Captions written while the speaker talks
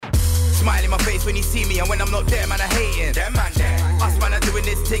Smile in my face when you see me, and when I'm not there, man, I hating. Them man there. Us man are doing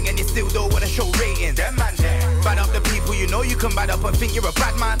this thing, and you still don't wanna show ratings. Them man there. Bad up the people you know you can bad up and think you're a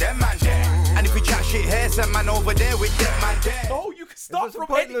bad man. Them man there. And if we chat shit here, some man over there with them man there. No, you can start from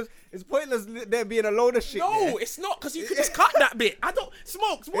pointless. It's pointless there being a load of shit. No, there. it's not, because you can just cut that bit. I don't.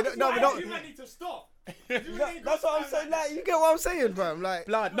 Smokes. What is No, that? we don't. You might need to stop. That's what I'm saying. Like, you get what I'm saying, fam? Like,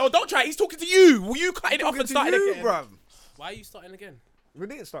 Blood. No, don't try. He's talking to you. Will you cut it off and start it again? bruv. Why are you starting again? We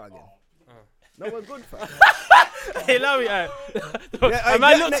didn't start again. No, we're good, fam. Hey, love me. Yeah, A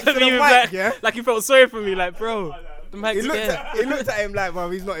man get looked next at to me the with mic, like he felt sorry for me, like, bro. The mic's there. He looked at him like,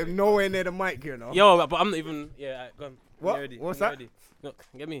 bruv, he's not even nowhere near the mic, you know. Yo, but I'm not even. Yeah, alright, go on. What? Get ready. What's Get that? ready. Look,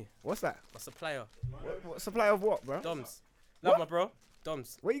 get me. What's that? My supplier. What supply of what, bro? Doms. Love my bro.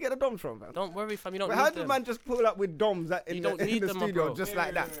 Doms. Where you get the doms from, fam? Don't worry, fam. You don't But need how did them. man just pull up with doms in You the, don't in need the them, my studio bro. just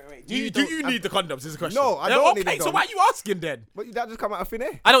like that? Do you need the condoms? Is the question. No, I don't need the Okay, so condoms. why are you asking then? But that just come out of thin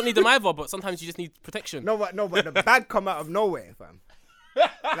air. I don't need them either, but sometimes you just need protection. No, but the bag come out of nowhere, fam.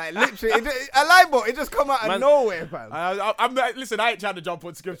 Like literally, a libel, it just come out of nowhere, fam. I'm listen. I ain't trying to jump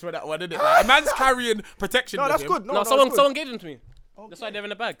on scripts for that one, innit? Like, a man's carrying protection. No, with that's him. good. No, it's someone good. gave them to me. That's why they're in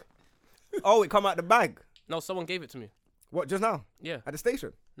the bag. Oh, it come out the bag. No, someone gave it to me. What, just now? Yeah. At the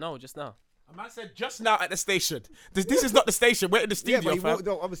station? No, just now. A man said just now at the station. This is not the station. We're in the studio, Yeah, but he fam. walked,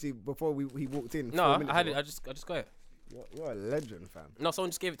 obviously before he walked in. No, 4 minutes I had ago. it. I just got it. You're a legend, fam. No, someone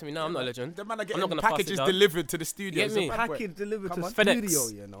just gave it to me. No, I'm not a legend. The man are I'm getting not gonna pass it packages down. delivered to the studio. You get me? It's a bad boy. Package delivered Come to on. studio,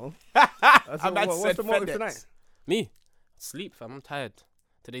 FedEx. you know. A man What's said the motive FedEx. tonight? Me? Sleep, fam. I'm tired.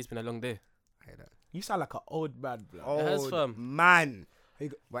 Today's been a long day. I hear that. You sound like an old man, blood. Oh, has, fam. man.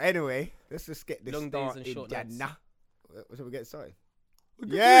 But anyway, let's just get this Long days and started. short nights. Shall we get started?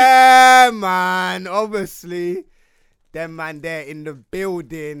 Yeah, man. Obviously, them man there in the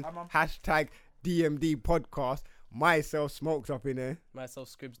building. Hashtag DMD podcast. Myself Smokes up in there. Myself,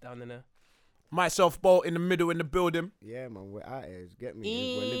 Scribs down in there. Myself, Bolt in the middle in the building. Yeah, man. We're out here. Get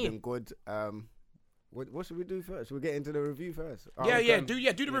me? We're living good. What should we do first? Should we get into the review first? Yeah, do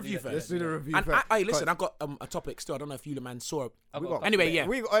the review Let's first. do the review And first. listen, I've got a topic still. I don't know if you the man saw it. Anyway, yeah.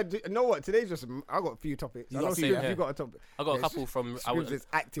 We got, you know what? Today's just I got a few topics. I know got same Scribs, here. you got a topic. I got a Yeah, couple from. Scribs is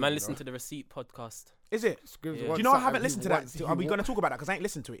active. Man, you listen know. to the Receipt podcast. Is it? Scribs Yeah. wants Do you know I something, haven't he listened to that? wants- Are we going to talk about that? Because I ain't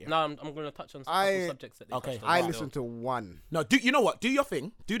listened to it yet. No, I'm going to touch on a I- couple subjects that they Okay. touched on. I Still. listened to one. No, you know what? Do your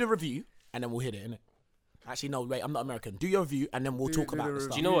thing. Do the review, and then we'll hit it, innit? Actually, no, wait. I'm not American. Do your review, and then we'll talk do about the the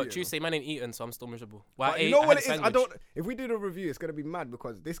stuff. Do you know what? Yeah. Tuesday, man ain't eating, so I'm still miserable. Well, But I you ate, know I what had it a is? sandwich. If we do the review, it's gonna be mad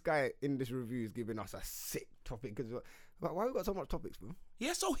because this guy in this review is giving us a sick topic. Why we got so much topics, bro?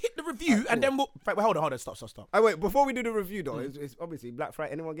 Yeah, so hit the review, and then we'll. Wait, hold on. Stop. Oh wait, before we do the review though, it's obviously Black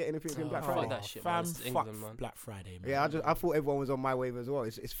Friday. Anyone get anything from Black fuck Friday? that shit, Fam, man. It's fuck England, man. Black Friday, man. Yeah, I thought everyone was on my wave as well.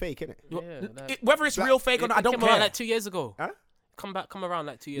 It's fake, innit? Yeah, like- Whether it's real, fake, or not, I don't came around care. like 2 years ago. Huh? Come around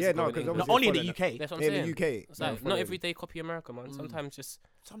like 2 years Yeah, ago. no, in 'cause England. Not obviously only in the follow UK. That's what I'm In saying. the UK, It's like, follow not them. every day copy America, man. Sometimes just.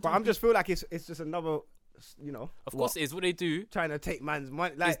 But I'm just feel like it's just another, you know, Of course it is. What they do trying to take man's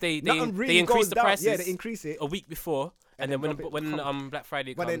money. Like is they nothing really increase goes the down. prices. Yeah, they increase it. a week before, and then drop it. when Black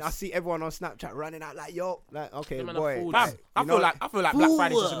Friday But comes. then I see everyone on Snapchat running out like, yo, like, okay, Them man boy. are fools. Fam, like, I you feel know, like Black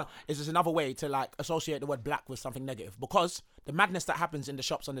Friday Fool. is just another way to like associate the word black with something negative, because the madness that happens in the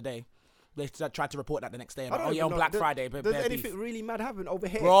shops on the day, they try to report that the next day. I About, don't oh yeah, even on know. Black Friday, Does bare anything beef. really mad happen over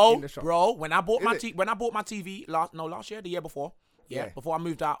here Bro, in the shop? when I bought Is it? my TV last year, the year before, Yeah. before I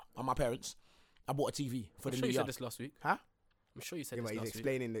moved out on my parents, I bought a TV for I'm the sure new you year. said this last week. Huh? I'm sure you said Yeah, this but he's last week.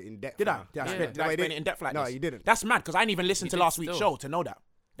 explaining it in depth. Did I? now. Did I Yeah. explain, did I explain it in depth like No, this? you didn't. That's mad because I didn't even listen to did last week's still. show to know that.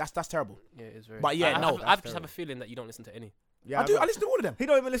 That's terrible. Yeah, it's very. But yeah, no. I just have a feeling that you don't listen to any. Yeah, I do. I listen to all of them. He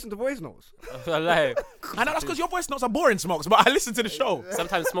don't even listen to voice notes. I lie. I know that's because your voice notes are boring, Smokes, but I listen to the show.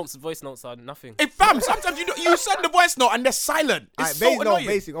 Sometimes Smoke's voice notes are nothing. Hey fam, sometimes you send the voice note and they're silent. It's so annoying.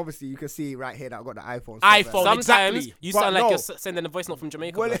 Basic. Obviously, you can see right here that I got the iPhone. iPhone. Sometimes exactly. you But sound like no. you're sending a voice note from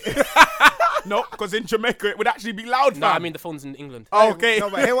Jamaica. Well, bro. No, because in Jamaica it would actually be loud, fam. No, I mean the phone's in England. Okay. No,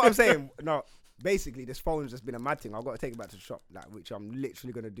 but hear what I'm saying. No, basically, this phone's just been a mad thing. I've got to take it back to the shop, like, which I'm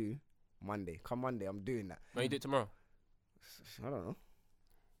literally gonna do Monday. Come Monday, I'm doing that. When you do it tomorrow. I don't know.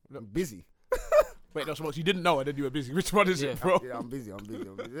 I'm busy. Wait, no, Smokes, you didn't know and then you were busy. Which one is Yeah. it, bro? Yeah, I'm busy.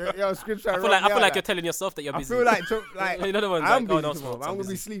 Yo, scripture. I feel like you're telling yourself that you're I busy. feel like You know the ones I'm like, oh, busy no, tomorrow. Smokes, I'm I'm gonna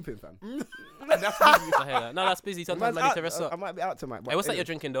be busy. sleeping, fam. That's busy. I hear that. No, that's busy. Sometimes I need to rest I up. might be out tonight. Hey, what's that you're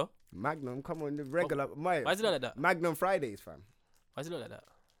drinking though? Magnum, come on, the regular. Why is it like that? Magnum Fridays, fam. Why does it look like that?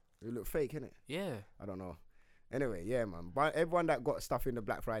 You look fake, innit? Yeah. I don't know. Anyway, yeah, man. But everyone that got stuff in the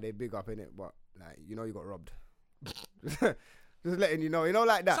Black Friday, big up, innit? But, like, you know you got robbed. Just letting you know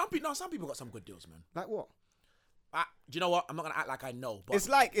like that. Some people got some good deals, man. Like what? Do you know what? I'm not gonna act like I know. But It's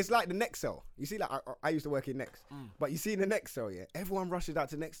like the Nextel. You see, like I used to work in Next, but you see in the Nextel, yeah, everyone rushes out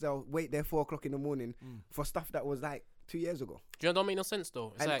to Nextel, wait there 4 o'clock in the morning for stuff that was like 2 years ago, Do you know, don't make no sense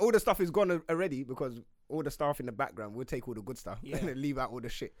though. It's and like, all the stuff is gone already because all the staff in the background will take all the good stuff Yeah. and then leave out all the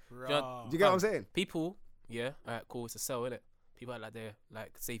shit. do you know- Do you get what I'm saying? people, yeah, alright, cool, it's a sell, innit? People are like they're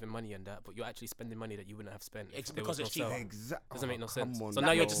like saving money and that, but you're actually spending money that you wouldn't have spent. It's if there because was it's no cheap. sell. Exactly. Doesn't make no sense. Come on, So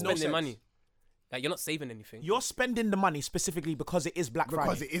now you're bro. just No spending sense. money. Like you're not saving anything. You're spending the money specifically because it is Black Because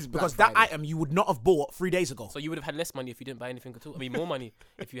Friday. it is Black because that Friday. item you would not have bought 3 days ago. So you would have had less money if you didn't buy anything at all. I mean, more money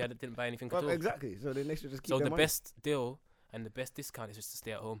if you didn't buy anything at Well, all. exactly. So then they should just keep So their the money. best deal and the best discount is just to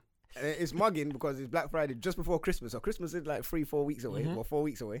stay at home. And it's mugging because it's Black Friday just before Christmas. So Christmas is like 3-4 weeks away or 4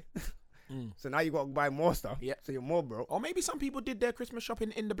 weeks away. So now you got to buy more stuff. Yeah. So you're more broke. Or maybe some people did their Christmas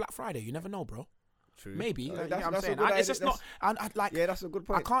shopping in the Black Friday. You never know, bro. True. Maybe. Uh, You know that's- what I'm that's a saying? good It's idea. just not. I'd like. Yeah, that's a good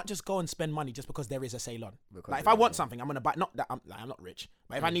I point. can't just go and spend money just because there is a sale on. Because Like if there's I a want sale. something, I'm gonna buy. Not that I'm not rich,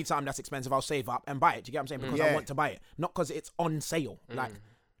 but if I need something that's expensive, I'll save up and buy it. Do you get what I'm saying? Because I Yeah. want to buy it, not because it's on sale. Like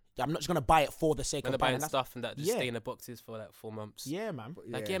I'm not just gonna buy it for the sake And of they're buying buying it. stuff and that just Yeah. stay in the boxes for like 4 months. Yeah, man.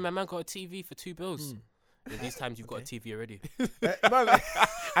 Like, yeah, my man got a TV for £2. And these times you've got a TV already.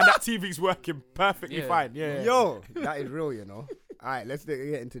 And that TV's working perfectly Yeah. fine. Yeah. Yo, that is real, you know. All right, let's get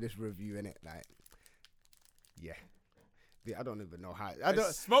into this review, innit? Like, yeah. I don't even know how. I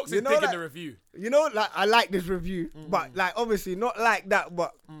don't. Smokes you is know, digging like- the review. You know, like I like this review, but like obviously not like that.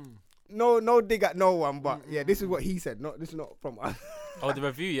 But no dig at no one. But yeah, this is what he said. This is not from us. Oh, the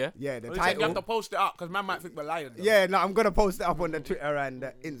review, yeah? Yeah, the You have to title. post it up because man might think we're lying. Though. Yeah, no, I'm gonna post it up on the Twitter and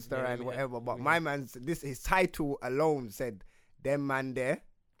the Insta Yeah, and yeah, whatever. But my man's his title alone said, "Them man there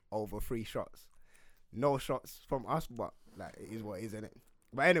over 3 shots." No shots from us, but like it is what it is, innit?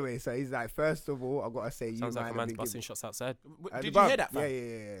 But anyway, so he's like, first of all, I gotta say, Sounds you like a man man's have been busting shots outside. Did you hear that? Fam?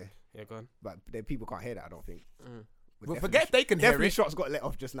 Yeah. Yeah, go on. But then people can't hear that, I don't think. Mm. Well, forget if they can hear Definitely it. shots got let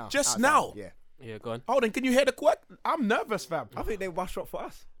off just now. Just outside. now? Yeah. Yeah, go on. Hold on, can you hear the quirk? I'm nervous, fam. I think they one shot for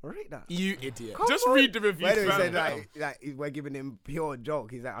us. Rate that. You idiot. Come Just on. read the review, But anyway, he fam. said like we're giving him pure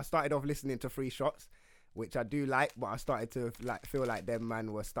joke. He's like, I started off listening to 3 shots, which I do like, but I started to like feel like them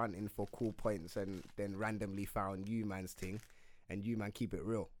man were stunting for cool points, and then randomly found you man's thing, and you man keep it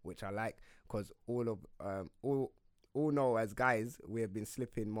real, which I like, because all know as guys we have been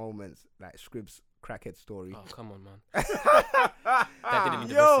slipping moments like Scrib's crackhead story. Oh, come on, man. That didn't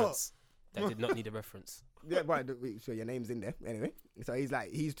need a Yo. reference. That did not need a reference. Yeah, but so your name's in there anyway. So he's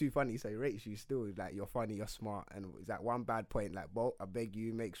like, he's too funny, so he rates you still. He's like, you're funny, you're smart, and it's like one bad point. Like, Bolt, I beg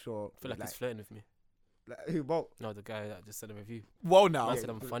you, make sure. I feel like he's flirting with me. Who Bolt? No, the guy that just said a review. Whoa, now. Man said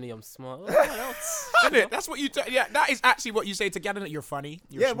I'm funny, I'm smart. Oh, what else? Isn't it? That's what you. Yeah, that is actually what you say to Gavin. That you're funny.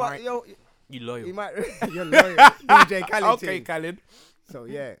 You're Yeah, smart. but yo, You loyal. you might you're loyal. DJ Khaled. Okay, thing. Khaled. So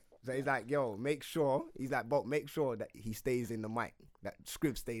yeah, so he's like, yo, make sure. He's like, Bolt, make sure that he stays in the mic. That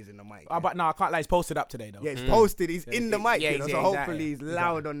Scrib stays in the mic. But no, I can't lie. It's posted up today though. Yeah, it's posted. He's Yeah, in the mic, yeah, you know, he's- so yeah, hopefully exactly. he's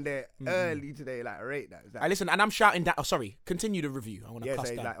loud on there early today. Like, rate that. It's like, I listen, and I'm shouting that. Oh, sorry. Continue the review. I want to yeah, so cuss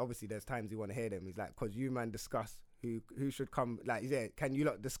he's down. like, obviously, there's times you want to hear them. He's like, because you man discuss who should come. Like, he said, can you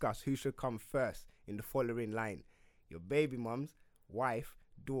lot discuss who should come first in the following line? Your baby mum's wife,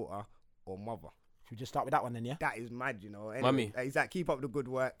 daughter, or mother. Should we just start with that one then? Yeah. That is mad, you know. Anyway, Mummy. He's like, keep up the good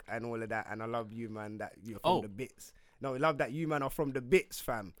work and all of that. And I love you, man, that you're from the bits. No, I love that you, man, are from the bits,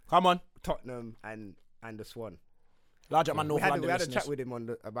 fam. Come on. Tottenham and the Swan. Large up my We North had London a listeners. chat with him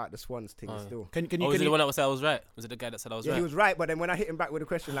about the Swans thing still. Can Oh, you? was Can it the you one that said I was right? Was it the guy that said I was Yeah, right? he was right, but then when I hit him back with a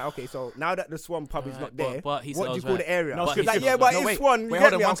question, like, okay, so now that the Swan pub is Alright, not there, but he said what I do you was call right. the area? No, But Scribs, he like, said yeah, I was but right. it's wait, Swan. You wait, get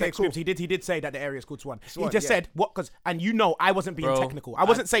hold on me? one Okay, sec, cool. Scribs. He did say that the area is called Swan. Swan, He just yeah. said what? Because you know I wasn't being Bro, technical. I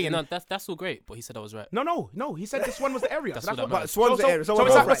wasn't saying. No, that's all great, but he said I was right. No. He said the Swan was the area. That's So all that what- matters. But Swan's the area, so we're it's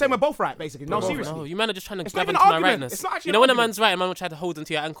both like we're right saying then. we're both right, basically. No, We're both seriously. No, you man are just trying to It's grab not even into an my argument. rightness. It's not actually You an know when a argument. man's right, a man will try to hold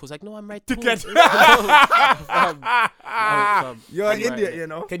onto your ankles like, no, I'm right too. Dickhead. You're an I'm right. idiot, you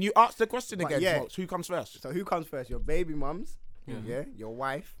know. Can you ask the question But again? yeah. Smokes? Who comes first? So who comes first? Your baby mums, yeah, your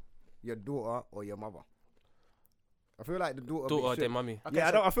wife, your daughter, or your mother? I feel like the daughter. Daughter or should- their mummy. Okay,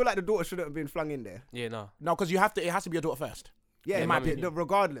 Yeah, so- I feel like the daughter shouldn't have been flung in there. Yeah, no. No, because you have to. It has to be your daughter first. Yeah, Their it might mummy. be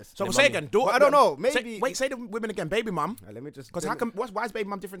regardless. So Their say mummy. again, daughter. Well, I don't know, Say- maybe- say the women again. Baby mum. Let me just. Because how come? Why is baby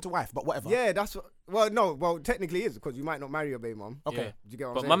mum different to wife? But whatever. Yeah, that's well, technically it is because you might not marry your baby mum. Okay. Yeah. Do you get what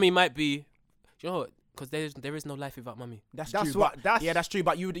I'm But saying? mummy might be, do you know what? Because there is no life without mummy. That's That's true. what- but- that's- yeah, that's true.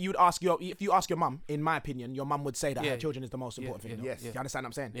 But you'd ask if you ask your mum, in my opinion, your mum would say that Yeah. her children is the most important thing. yeah, though. yes. You understand what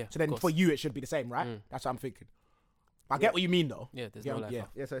I'm saying? Yeah, So then of for course. you, it should be the same, right? That's what I'm thinking. I get what you mean though. Yeah, there's Yeah, no life. yeah. out.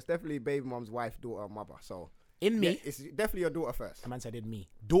 Yeah, so it's definitely baby mum's wife, daughter, mother. So In me, yeah, it's definitely your daughter first. the man said in me.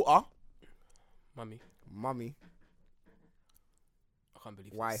 Daughter, Mummy. Mummy, I can't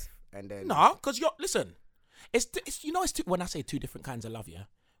believe this. wife, and then nah, because listen, It's when I say two different kinds of love,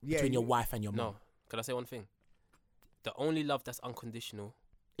 between your wife and your mom. No, can I say one thing? The only love that's unconditional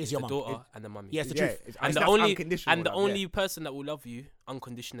Is is your the mum. daughter and the mummy. Yeah, it's the Yeah, truth. it's- And the that's only unconditional and the love, only person that will love you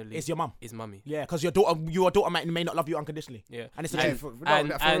unconditionally It's your mum. is mummy. Yeah, because your daughter may not love you unconditionally. Yeah, And it's the Yeah, truth. for- no, and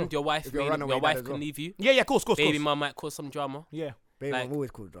for and real. your wife If you're a runaway your dad wife as can well. leave you. Yeah, of course. Baby mum might cause some drama. Yeah, Baby like, mum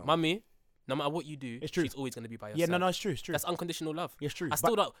always cool drama. Mummy, no matter what you do, It's true. she's always gonna be by your yeah. side. No, it's true. It's true. That's unconditional love. It's true. I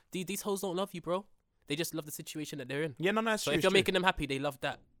still don't. These hoes don't love you, bro. They just love the situation that they're in. Yeah, no, it's So true. if you're making them happy, they love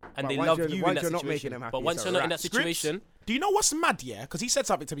that, and But they once love you're- you in once that you're not situation. making them happy, But once it's you're a not in wrap. that situation, Do you know what's mad? Yeah, because he said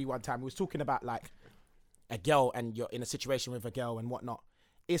something to me one time. He was talking about like a girl and you're in a situation with a girl and whatnot.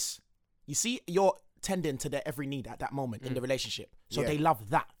 It's you see, you're tending to their every need at that moment in the relationship, so Yeah. they love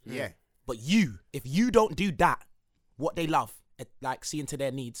that. Yeah. But if you don't do that, what they love, like seeing to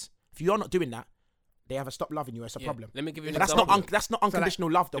their needs, if you're not doing that, they have to stop loving you. It's a Yeah. problem. Let me give you an But that's example. that's not unconditional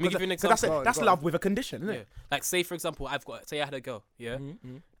love though. let me give you an 'cause that's example. that's Go on. love with a condition, isn't Yeah. it? Like say for example, say I had a girl, yeah,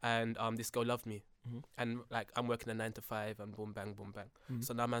 Mm-hmm. and this girl loved me, and like I'm working a 9 to 5 and boom bang. Mm-hmm.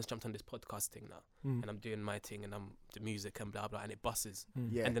 So now man's jumped on this podcast thing now, and I'm doing my thing and I'm the music and blah blah, and it buses,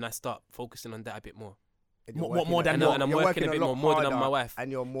 Yeah. and then I start focusing on that a bit more. And you're More working than a- And, what? and I'm you're working a working bit lot more than harder my wife.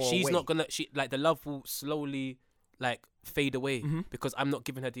 and you're more She's awake. not gonna. Like the love will slowly like fade away Mm-hmm. because I'm not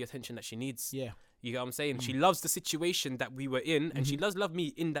giving her the attention that she needs. Yeah. You get what I'm saying? She loves the situation that we were in, and she does love me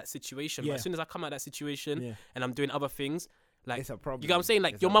in that situation. But Yeah. as soon as I come out of that situation Yeah. and I'm doing other things, like It's a problem. you get what I'm saying?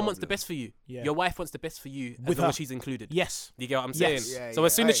 Like It's your a mum wants the problem. best for you. Yeah. Your wife wants the best for you With as long her. as she's included. Yes. You get what I'm Yes. saying? Yeah, So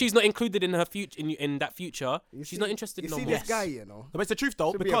as soon as Hey. she's not included in her future, in that future, You she's see- not interested you no see more. this guy, you know. But it's the truth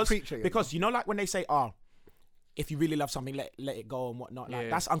though, Should be a because preacher, you know. you know, like when they say, if you really love something, let it go and whatnot. Like Yeah.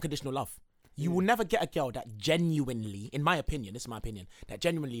 that's unconditional love. You will never get a girl that genuinely, in my opinion, this is my opinion, that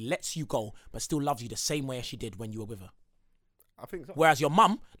genuinely lets you go but still loves you the same way as she did when you were with her. I think so. Whereas your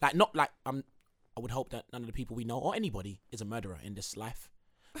mum, like not like I would hope that none of the people we know or anybody is a murderer in this life.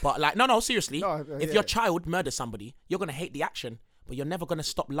 But like no, seriously, No, if yeah. your child murders somebody, you're gonna hate the action. But you're never gonna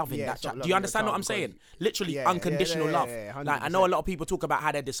stop loving Yeah, that stop child. Do loving you your understand what child I'm saying? because- Literally Yeah, unconditional yeah, love. yeah, Like I know a 100%. lot of people talk about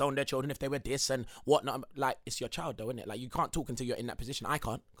how they disown their children if they were this and whatnot. Like it's your child though, isn't it? Like you can't talk until you're in that position. I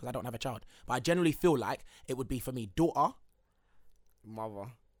can't because I don't have a child. But I generally feel like it would be for me daughter,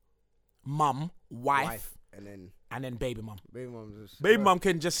 Mother, mum, wife, wife, and then and then baby mum. baby mum's just. Baby mum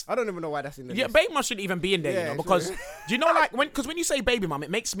can just I don't even know why that's in the yeah, list. baby mum shouldn't even be in there, Yeah, you know, it's because really- do you know like when you say baby mum, it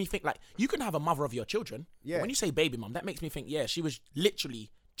makes me think like you can have a mother of your children. But Yeah. when you say baby mum, that makes me think she was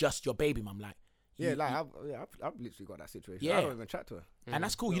literally just your baby mum, like. Yeah, you- like you- I've literally got that situation. Yeah. I don't even chat to her. and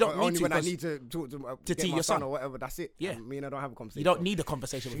that's cool. You don't Only need to. when I 'cause need to talk to to get my your son. or whatever. That's it. Yeah. Me and I don't have a conversation. You don't need a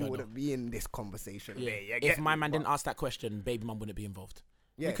conversation She with her. wouldn't be in this conversation. though. Yeah, yeah. If my man didn't ask that question, baby mum wouldn't be involved.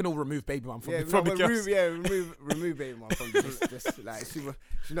 Yeah. We can all remove baby mum from, Yeah, from the girls. remove baby mum from this. Just like she's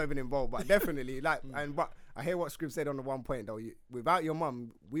not even involved, but definitely like but I hear what Scrib said on the one point though. Without your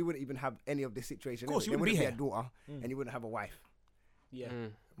mum, we wouldn't even have any of this situation. Of course, anyway. you wouldn't There be wouldn't be a daughter, and you wouldn't have a wife. Yeah.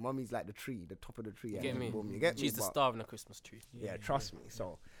 Mummy's like the tree, the top of the tree. You and get then me? boom, you get me? She's the But, star of the Christmas tree. Yeah, trust me.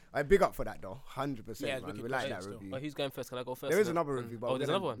 So I big up for that though, 100%. Yeah, it's man. wicked We like content that still. review. But who's going first? Can I go first? There is then? another review, but Oh, there's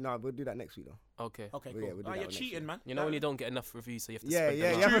another one. No, we'll do that next week though. Okay. Okay, Yeah, cool. we'll do that You're one next cheating, week. man. You know when you don't get enough reviews, so you have to Yeah, spread yeah,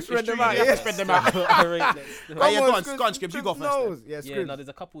 them you have out. to spread them true, out. you have to spread them out. Come yeah, go on, Scribs, go on, Scribs, you go Scribs first knows. Yeah, Yeah, Scribs. no, there's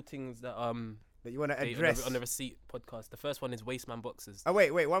a couple things that that you want to they- address. on the Receipt podcast. The first one is Wasteman Boxes. Oh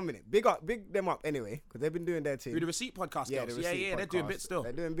wait, 1 minute. Big them up anyway, because they've been doing their thing. Through the Receipt podcast, Yeah, girls. the Yeah, Receipt they're doing podcast. bits still.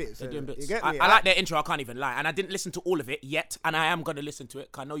 They're doing bits. They're so doing bits. You get I me? like their intro. I can't even lie, and I didn't listen to all of it yet, and I am going to listen to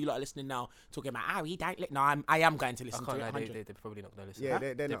it. 'Cause I know you lot are listening now, talking about he don't. No, I am going to I listen can't to it. lie, 100. they're probably not going to listen. Yeah,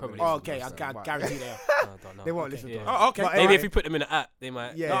 they're not probably gonna Oh, listen okay, to I us, but- guarantee they are. No, I don't know. They won't Okay, listen to yeah. us. Oh, okay. But Maybe anyway- if you put them in the app, they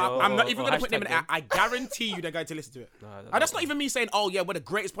might. Yeah. No, or- I'm not or- even or going to put them hashtag in the app. I guarantee you they're going to listen to it. No, And that's not even me saying, oh, yeah, we're the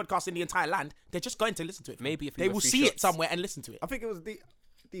greatest podcast in the entire land. They're just going to listen to it. Maybe if we they were will free see it shots. somewhere and listen to it. I think it was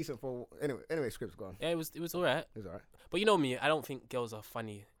decent for anyway. Scripts gone. Yeah, it was alright. It was alright. But you know me, I don't think girls are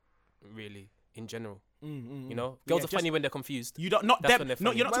funny, really, in general. You know, girls Yeah, are funny when they're confused. You don't, not That's them. when they're No,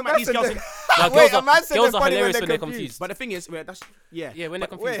 funny. you're not talking Man about these said girls. that- No, Wait, girls a are, man said girls they're are funny when hilarious they're when they're confused. confused. But the thing is, yeah. Yeah, when they're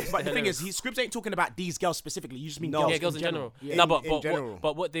But confused. wait. But the they're thing is, hilarious. Scribs ain't talking about these girls specifically. You just mean No. girls. Yeah, girls in general. Yeah. No, in general.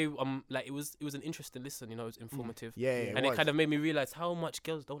 but what they like it was an interesting listen. You know, it was informative. Yeah, it and it was. kind of made me realize how much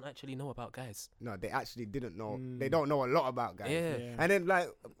girls don't actually know about guys. No, they actually didn't know. They don't know a lot about guys. Yeah. And then like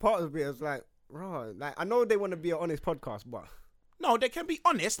part of it was like, raw. Like I know they want to be an honest podcast, but No, they can be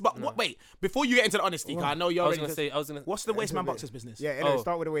honest. But what? Wait, before you get into the honesty, 'cause I know you're. I was already- gonna say, I was gonna. What's the Wasteman a bit- Boxes business? yeah. Anyway, Oh.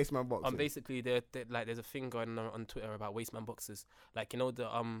 start with the Wasteman box. Basically, like there's a thing going on Twitter about Wasteman Boxes, like you know the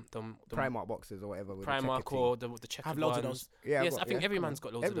Primark boxes or whatever. With the Primark checker or the checkered I've loads of ones. those. Yeah, I've yes, got- I think yeah, every man's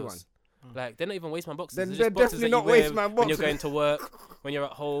got loads everyone. of those. Like they're not even waistband boxes. Then They're they're just boxes definitely that not you wear waistband when you're boxes. going to work, when you're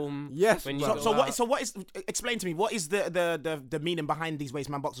at home. Yes, When you bro. go So out. what is? Explain to me. What is the meaning behind these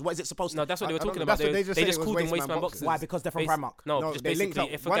waistband boxes? What is it supposed to? No, that's what they were I don't talking know. about. That's what they just They said just it was called them waistband waistband boxes. boxes. Why? Because they're from Primark. No, No, just they linked basically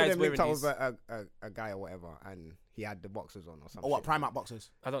up. if a One of guy's them linked wearing up these, with a guy or whatever, and he had the boxers on or something. Or what? Primark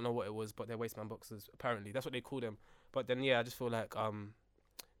boxes. I don't know what it was, but they're waistband boxes. Apparently, that's what they call them. But then yeah, I just feel like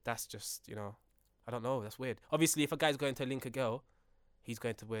that's just I don't know. That's weird. Obviously, if a guy's going to link a girl, he's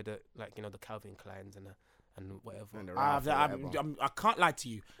going to wear the the Calvin Kleins and whatever. And the Ralph or whatever. I can't lie to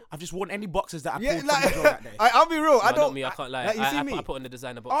you. I've just worn any boxes that I Yeah, pulled from the drawer that day. I'll be real. No, I don't. not me. I can't lie. Like, you see I me? put on the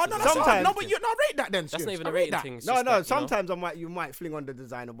designer Oh boxes. no, and that's stuff. Sometimes- no, but you're not rate that then. That's not Scribs. even I a rate rating that. thing. It's No, just no. like, Sometimes you might fling on the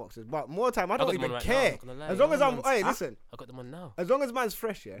designer boxes, but more time I got don't them even on right care. now, I'm not gonna lie. As long I as got I'm, them on. hey, Huh? listen. I got them on now. As long as man's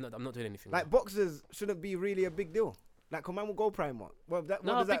fresh, yeah. No, I'm not doing anything. Like boxes shouldn't be really a big deal. Like, man will go Primark. Well, No, what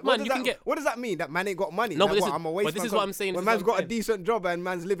does big that? man, What does you can that? get- What does that mean? That man ain't got money. No, Like, but this what, is- I'm a but waste this man is what 'cause I'm saying, When this is man's what I'm got a saying. decent job and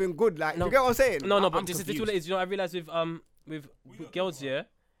man's living good, like No. you get what I'm saying? No, I'm but this is what confused. it is. I realized with girls, yeah.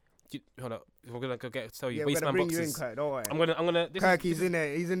 Hold up, we're gonna go tell you Yeah, we're gonna waistband bring you in, boxes. Kurt. Don't worry. I'm gonna. Kirk, he's in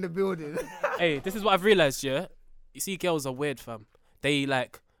there. He's in the building. Hey, this is what I've realized, yeah. You see, girls are weird, fam. They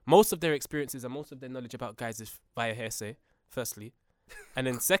most of their experiences and most of their knowledge about guys is via hearsay, firstly, and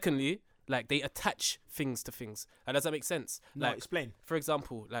then secondly, they attach things to things. And does that make sense? No, explain. For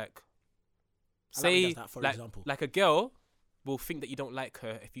example, I like when he say, does that, for example. a girl will think that you don't like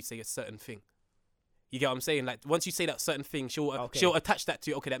her if you say a certain thing. You get what I'm saying? Like, once you say that certain thing, she'll attach that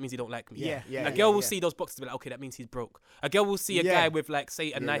to, okay, that means you don't like me. Yeah. A girl will see those boxes and be like, okay, that means he's broke. A girl will see a Yeah. guy with,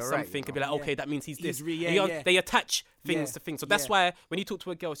 say, a nice you're right, something you and be know. like, okay, that means he's this. yeah. They attach things Yeah. to things. So that's Yeah. why when you talk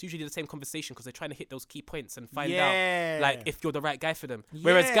to a girl, it's usually the same conversation because they're trying to hit those key points and find Yeah. out, if you're the right guy for them.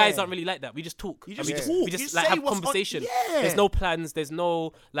 Whereas Yeah. guys aren't really like that. We just talk. You And just we talk. We You just say have what's on- conversation. Yeah. There's no plans. There's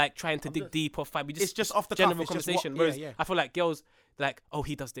no, trying to dig deep or fight. We just It's just off the cuff, general it's just conversation. what- Whereas yeah. I feel like girls, oh,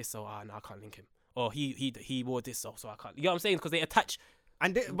 he does this, so no, I can't link him. Or he wore this, so I can't. You know what I'm saying? Because they attach.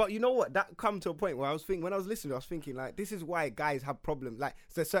 But you know what? That come to a point where when I was listening, I was thinking this is why guys have problems. Like,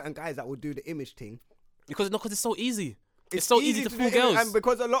 there's certain guys that will do the image thing. Because it's so easy. It's so easy to do fool the image, girls. and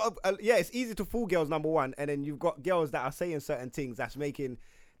because a lot of it's easy to fool girls. Number one, and then you've got girls that are saying certain things that's making.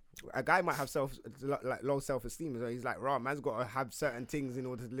 A guy might have low self-esteem, so he's like, "Raw, man's got to have certain things in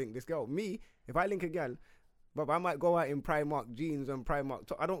order to link this girl." Me, if I link a girl, but I might go out in Primark jeans and Primark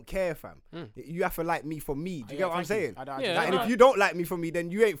top. I don't care, fam. You have to like me for me. Do you get what I'm saying? Yeah, And if you don't like me for me, then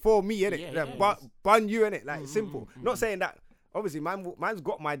you ain't for me, innit? Yeah, Bun you, innit? Like, simple. Not saying that. Obviously, man's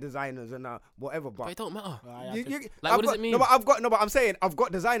got my designers and whatever, but But it don't matter. what does it mean? No, but I'm saying I've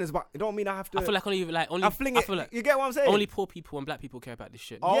got designers, but it don't mean I have to. I feel like only I fling it. feel like You get what I'm saying? only poor people and black people care about this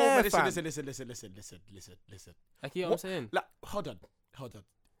shit. Oh, Yeah, but fam. listen. Like, you know what I'm saying? Like, hold on.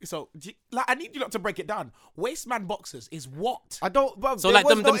 So, I need you lot to break it down. Waistman boxers is what? I don't. But So, there like,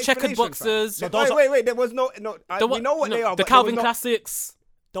 was them no checkered explanation, fam. boxers. So those Wait. There was no. We know what they are. The but there was Calvin no- Classics.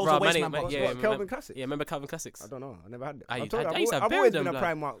 Those Bruh, are man, waistman man, boxers. yeah, What, man, Calvin Classics? Yeah, remember Calvin Classics? I don't know. I never had them. I told you, used to have I've always them, been a blood.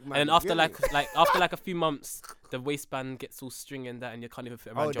 Primark man. And then after you get me? after a few months, the waistband gets all string and that, and you can't even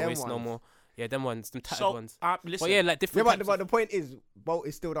fit around your them waist no ones. more. Yeah, them ones, them tattered So, ones. listen. But yeah, like Yeah, different. but, types but of- the point is, Bolt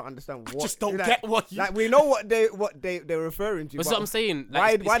is still don't understand what. just don't like, get what you- Like, we know what they're referring to. That's but what I'm saying.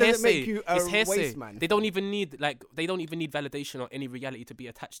 Why Like, does it hearsay. make you a It's hearsay. waistman? They don't even need validation or any reality to be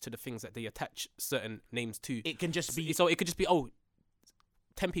attached to the things that they attach certain names to. It can just be. So it could just be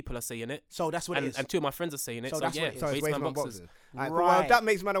 10 people are saying it, So that's what it is. and 2 of my friends are saying it. So So, that's yeah, what it is. So it's waistman waistman boxes. boxes. Well, Right. if that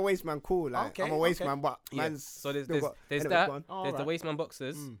makes man a waistman, cool. Like, Okay, I'm a waistman, but Yeah. man's So there's still got- there's anyway, that. go on. All There's the right. waistman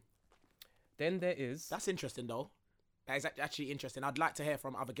boxes. Then there is. That's interesting, though. That is actually interesting. I'd like to hear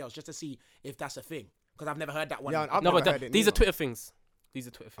from other girls just to see if that's a thing, because I've never heard that one. Yeah, I've No, never but heard it these are neither. Twitter things. These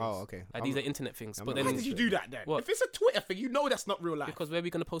are Twitter things. Oh, okay. Like, these are internet things. I'm But not then Why did you do that then? What? If it's a Twitter thing, you know that's not real life. because where are we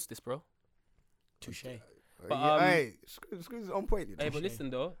gonna post this, bro? Touche. But, Hey, Screw's on point. You know. Hey, but listen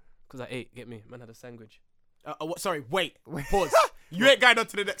though, because I ate. Get me, man had a sandwich. Sorry, wait. Pause. You ain't going on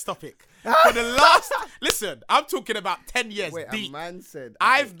to the next topic. For the last... Listen, I'm talking about 10 years Wait, a deep. man said.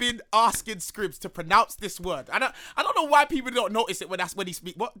 I've been asking Scribs to pronounce this word. I don't know why people don't notice it when he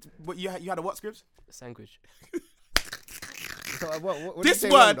speaks. What you had a what, Scribs? A sandwich. So, what did you This say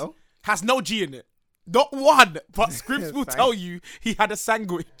word wrong, though? has no G in it. Not one, but Scribs will Fine. tell you he had a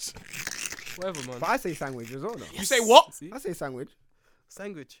sandwich. Whatever, man. But I say sandwich as well, though. You say what? See? I say sandwich.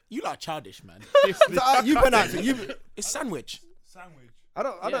 Sandwich. You like childish, man. So, you pronounce it. It's sandwich. Sandwich. I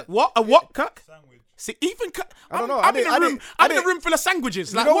don't. What? A what, Kirk? Sandwich. See, even I don't know. I'm in I a room. didn't- I'm in a room full of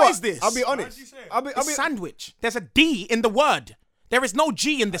sandwiches. Like, You know what is this? I'll be How honest. did you say it? I'll be It's sandwich. There's a D in the word. There is no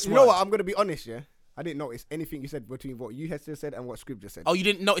G in this You word. know what? I'm gonna be honest, yeah. I didn't notice anything you said between what you had just said and what Scrib just said. Oh, you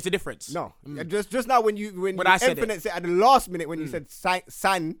didn't notice the difference? No, just now when I said Infinite said at the last minute when you said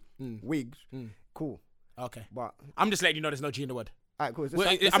san wigs, cool. Okay. But I'm just letting you know there's no G in the word. alright, cool.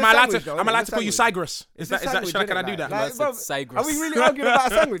 Am I allowed to call you Cygrus? Is that can I do that? Like, Bro, bro, are we really arguing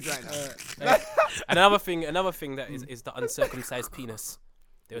about a sandwich right now? Another thing that is the uncircumcised penis.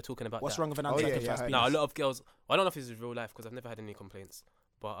 They were talking about What's that. wrong with an yeah, uncircumcised yeah. penis? No, a lot of girls. Well, I don't know if this is real life because I've never had any complaints.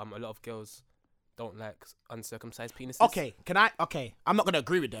 But a lot of girls don't like uncircumcised penises. Okay, I'm not going to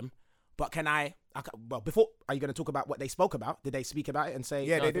agree with them, but well, before, are you going to talk about what they spoke about? Did they speak about it and say?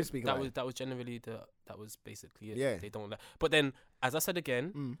 Yeah, No, they did speak about it. That was generally that was basically it. Yeah. They don't like. But then, as I said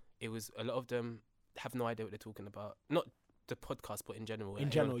again, it was a lot of them have no idea what they're talking about. Not the podcast, but in general. In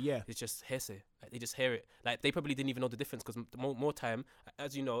general, yeah. It's just hearsay. Like, they just hear it. Like, they probably didn't even know the difference because more time,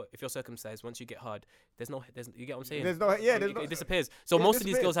 as you know, if you're circumcised, once you get hard, there's you get what I'm saying? It disappears. So Yeah, most it of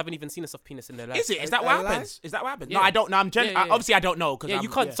these disappears. girls haven't even seen a soft penis in their life. Is it? Is that what happens? Is that what happens? No, Yeah. I don't know. Obviously, I don't know. Yeah, you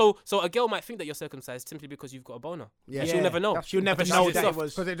can't. So a girl might think that you're circumcised simply because you've got a boner. Yeah. She'll never know. She'll never Because know she's that soft. it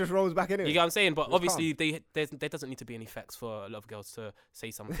was. Because it just rolls back in it. You get what I'm saying? But It's obviously, there doesn't need to be any facts for a lot of girls to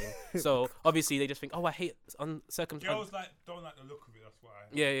say something. So obviously, they just think, oh, I hate uncircumcised. Girls don't like the look of it. That's why.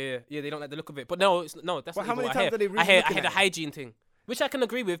 Yeah. They don't like the look of it. But no, that's But not how even many what times I are they hear. really I looking hear the at it? hygiene thing, which I can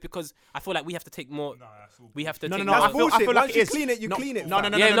agree with because I feel like we have to take more. No, that's all. We have to No, take no, more. I feel like Once it you is. clean it, you No, clean it. no,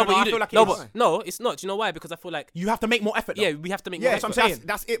 fam. no, Yeah, no, no, but I you feel do. like it No, is. but no, it's not. Do you know why? Because I feel like You have to make more effort. Though. yeah, we have to make Yeah, more That's what effort. I'm saying.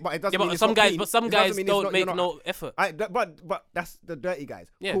 That's it, but it doesn't Yeah, mean but it's some not guys, clean. but some It doesn't guys mean it's don't not- make you're not- no effort. But that's the dirty guys.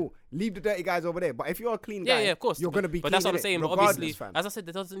 Yeah. Cool. Leave the dirty guys over there. But if you're a clean guy, Yeah, of course. you're gonna be. But that's what clean, I'm saying. innit? But Regardless, obviously, fam. as I said,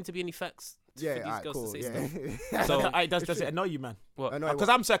 there doesn't need to be any facts Yeah, for these alright, girls cool. to say Yeah. stuff. So Does it annoy you, man? what? Annoy Because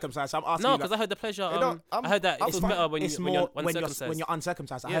what? I'm circumcised. So I'm asking No, you. because I heard the pleasure. don't- I heard that it I'm feels fine. better when it's you're more uncircumcised. when you're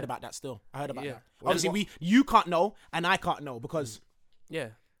uncircumcised. I Yeah. heard about that still. I heard about Yeah. that. Obviously, you can't know and I can't know because Yeah.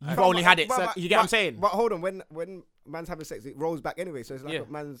 you've only had it. You get what I'm saying? But hold on, when man's having sex, it rolls back anyway. So it's like Yeah. a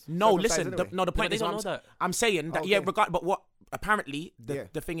man's. No, circumcised listen. anyway. The point they is, don't know that. I'm saying that. Okay. Yeah, but what apparently Yeah.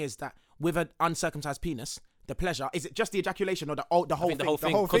 the thing is that with an uncircumcised penis, the pleasure is it just the ejaculation or the whole I think thing? the whole The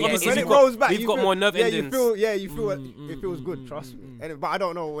thing. whole 'Cause thing. obviously When we've it got- rolls back, we've you got feel- more nerve yeah, endings. You feel it feels good. Trust me. But I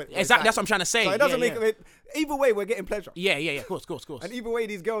don't know. When, Exactly. That's what I'm trying to say. So it doesn't yeah, make it. Either way, we're getting pleasure. Yeah. Of course. And either way,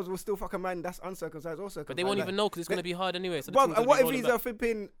 these girls will still fuck a man that's uncircumcised or circumcised. But they won't Like, even know because it's gonna be hard anyway. So the Bruv, things and will what be if rolling he's back. a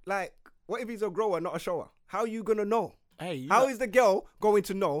flipping like? What if he's a grower, not a shower? How are you gonna know? Hey, How is the girl going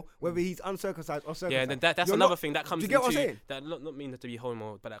to know whether he's uncircumcised or circumcised? Yeah, and then that's You're another not- thing that comes Do you get what I'm into saying? that. Not mean to be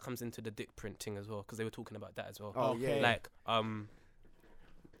homo, but that comes into the dick print thing as well because they were talking about that as well. Oh, yeah. Like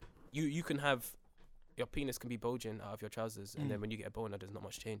you can have your penis can be bulging out of your trousers, and then when you get a boner, there's not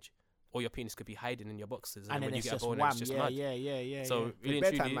much change. Or your penis could be hiding in your boxes, and, And then then when you it's get a just boner, wham. it's just Yeah, mad. yeah. So The really and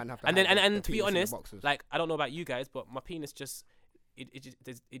bedtime truly, man have to and then hide the and to be penis in the honest, boxes. like I don't know about you guys, but my penis just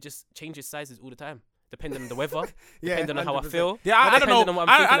it just changes sizes all the time, depending on the weather, Yeah, depending on how I 100%. feel. Yeah, I don't depending know. on what I'm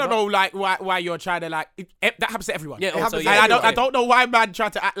I thinking don't about. know, like why you're trying to like that happens to everyone. Yeah, It also happens to yeah. And everyone. I don't know why man try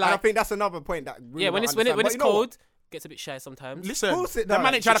to act And I like. think that's another point that really Yeah, when not it's when understand. it's But you know what? cold, gets a bit shy sometimes. Listen, Course it that does.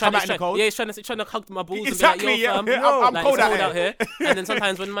 man ain't trying to come out in the cold. Yeah, he's trying to hug my balls Exactly, and be yeah. like, yo, fam, I'm like, cold it's out cold here. out here. And then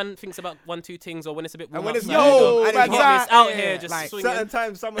sometimes when man thinks about 1-2 things or when it's a bit warm when it's outside, Yo, and man's it's hot, it's out out here just like, swinging. Certain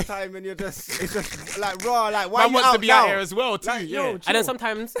times, summertime, and it's just like raw. Like why Man you wants out to be now? out here as well too. Like, yo, yeah. And then chill.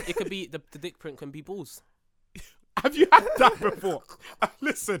 sometimes it could be the dick print can be balls. Have you had that before?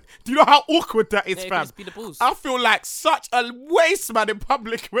 Listen, do you know how awkward that is, Yeah, it could fam? just be the balls. I feel like such a waste man in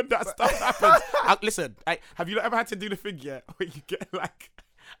public when that stuff happens. Listen, have you ever had to do the thing yet where you get like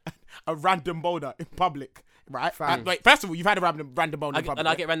a random boner in public, right? Fam. Wait, first of all, you've had a random boner in public, And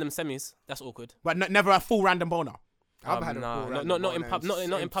I get random semis. That's awkward. but never a full random boner. I've had a Nah, cool not random not in boner pub,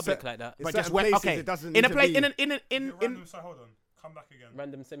 not in public cer- like that. in But certain just went places, okay it doesn't in a need to place be- in. Random side, hold on. Come back again.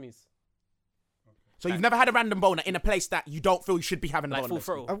 Random semis. So you've never had a random boner in a place that you don't feel you should be having a Like boner.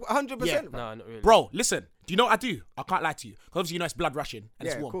 full basically. throttle. 100%. No, not really. Bro, listen. Do you know what I do? I can't lie to you. 'Cause obviously you know it's blood rushing and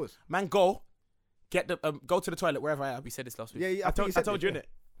Yeah, it's of warm. course. Man, get the go to the toilet wherever I am. We said this last week. Yeah, yeah, I told you, said innit?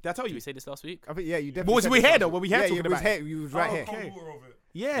 Did I tell Did you? we say this last week? I think you definitely. But was said we this here last though? week. Were we here Yeah, talking you was about it? here. You was right Oh, here. cold water of it.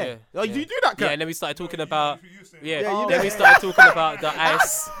 Yeah. Yeah. Oh, Yeah. you do that, Yeah, Kurt? and then we started talking You- about you said- yeah. Oh, Then we yeah. started talking about the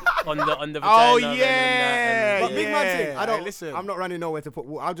ice on the vagina. Oh, and yeah. that, But big man thing, I don't. Hey, listen. I'm not running nowhere to put.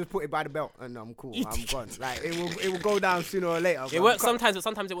 I'll just put it by the belt and I'm cool. Eat I'm it. gone. Like it will go down sooner or later. It but works I'm sometimes, but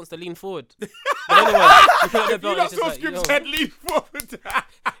sometimes it wants to lean forward. You know the ones? You put it on the You belt, not it's just saw like, Scripps yo. head lean forward.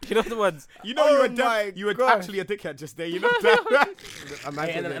 You know the ones. You know Oh you my were gosh. actually a dickhead just there. You know that.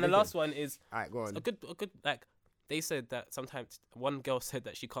 Imagine And the last one is Alright, go on. a good like. They said that sometimes one girl said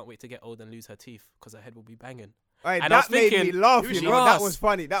that she can't wait to get old and lose her teeth because her head will be banging. Alright, and I was that made me thinking, laugh. who's You she? know, that Ross. was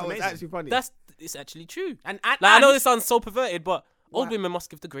funny. That It's was amazing. actually funny. It's actually true. And Like I know this sounds so perverted, but Old women must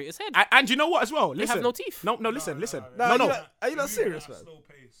give the greatest head. And you know what as well? They Listen. have no teeth. No, listen. No, No. Are you not serious, man? Slow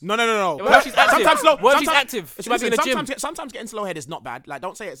pace. No. Yeah, what if she's active? Sometimes slow. What if she's sometimes- active? She might be in the listen, gym. Sometimes getting slow head is not bad. Like,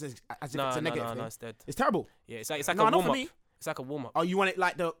 don't say it as if it's a negative thing. It's dead. It's terrible. Yeah, it's like No, a not warm for up. me. It's like a warm up. Oh, you want it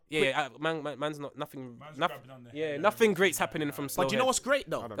like the? Yeah, man's not nothing. Man's nothing. grabbing on the Yeah, head. nothing great's happening from slow. But do you know head. what's great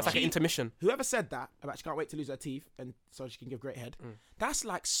though? That's like an intermission. Whoever said that about she can't wait to lose her teeth and so she can give great head. That's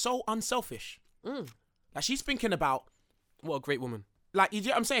like so unselfish. Like she's thinking about What a great woman. like you know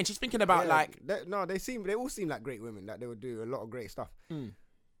what I'm saying. She's thinking about like they all seem like great women. That they would do a lot of great stuff.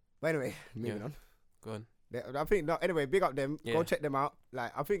 But anyway, moving on. Go on. I think anyway, big up them. Yeah. Go check them out.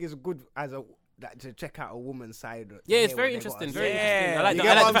 Like I think it's good as a to check out a woman's side. Yeah, it's hear very what they gotta interesting. say. Very interesting. I like You that.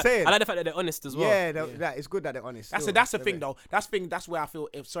 get what I'm the fact, saying? I like the fact that they're honest as well. Yeah, it's good that they're honest. that's still, the innit? thing though. That's where I feel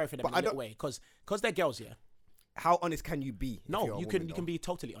sorry for them But in I a little don't- way because they're girls. Yeah. How honest can you be? if No, you're a you woman, can though? be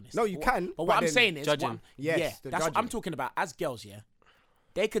totally honest. No, you can, But but what I'm then saying is, judging. Yes, the that's what I'm judging. talking about. As girls, yeah,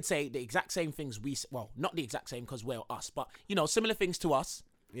 they could say the exact same things well, not the exact same because we're us, but you know, similar things to us,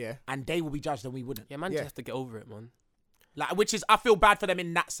 Yeah. and they will be judged and we wouldn't. Yeah, man, Yeah. just have to get over it, man. Like, which is I feel bad for them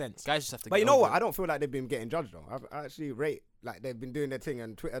in that sense. Guys just have to. But get you know over what? it. I don't feel like they've been getting judged though. I actually rate like they've been doing their thing,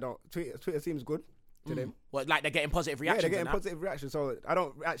 and Twitter seems good to them. Well, like they're getting positive Yeah, reactions. they're getting and that. positive reactions. So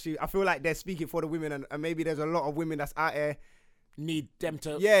I feel like they're speaking for the women, and maybe there's a lot of women that's out there. Need them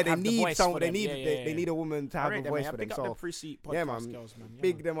to. Yeah, they have the need voice someone. for They them. need Yeah, they yeah. need a woman to I have rate a them, voice man. for Big them. up So the Free Seat yeah, podcast man. girls, man. Yeah,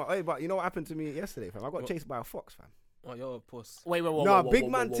 Big man. them up. Hey, but you know what happened to me yesterday, fam? I got chased by a fox, fam. Oh, you're a puss. Wait, No, whoa, big whoa,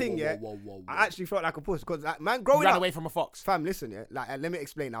 man whoa, thing, whoa, yeah. whoa, whoa, whoa. I actually felt like a puss because man, You growing ran up, away from a fox. fam. Listen, yeah. Like, let me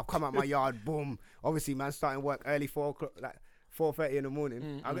explain. I'll come out my yard, boom. Obviously, man, starting work early 4 o'clock, like 4:30 in the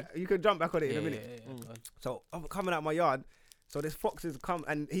morning. You can jump back on it in a minute. Go on. So I'm coming out my yard. So this fox has come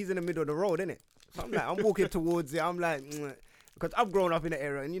and he's in the middle of the road, innit? So I'm like, I'm walking towards it. I'm like, because I've grown up in the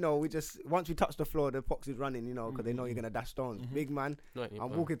area, and you know, once we touch the floor, the fox is running, you know, because they know you're gonna dash stones. Big man, No,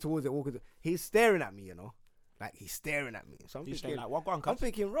 I'm walking towards it, He's staring at me, you know, like he's staring at me. So I'm You stay thinking, like, what? Go on, I'm cuz.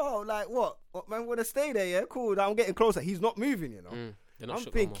 thinking, bro, like what man, wanna stay there? Yeah, cool. I'm getting closer. He's not moving, you know. They're not I'm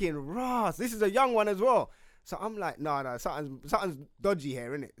shook no more. thinking, Ross, this is a young one as well. So I'm like, no, something's dodgy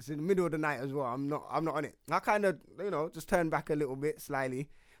here, innit? It's in the middle of the night as well. I'm not on it. I kind of, you know, just turned back a little bit slyly.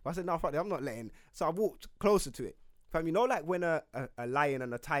 But I said, no, fuck it, I'm not letting. So I walked closer to it. Fam, you know, like when a lion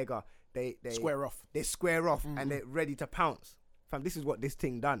and a tiger, they Square off. They square off and they're ready to pounce. Fam, this is what this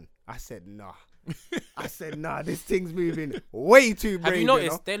thing done. I said, nah. This thing's moving way too brave. Have you know?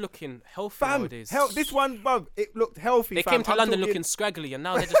 noticed they're looking healthy Fam, nowadays? this one, bruv, it looked healthy. They fam. came to I'm London talking- looking scraggly, and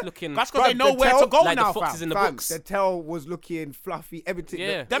now they're just looking. That's because they Bruv, know the where to tail- go like the now, foxes fam. in the Fam, books. the tail was looking fluffy, everything.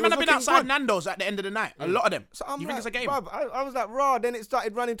 Yeah. Them It man have was been looking outside good. Nando's at the end of the night. A lot of them. So I'm you like, think it's a game? bruv, I was like, raw. Then it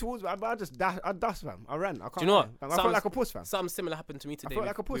started running towards me. I just dust, fam. I ran. I can't. Do you know what? lie, fam. I felt like a puss, fam. Something similar happened to me today. felt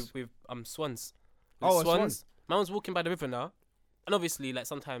like a puss. With swans. Oh, a swans. swan. Man was walking by the river now, and obviously, like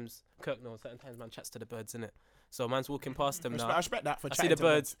sometimes Kirk knows. Certain times, man chats to the birds, innit? So man's walking past them now. I respect that for I see chatting the to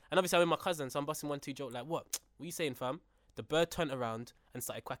them. birds, and obviously I'm with my cousin, so I'm busting 1-2 joke like, what are you saying, fam? The bird turned around and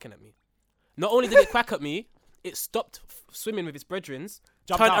started quacking at me. Not only did it quack at me, it stopped swimming with its brethrens,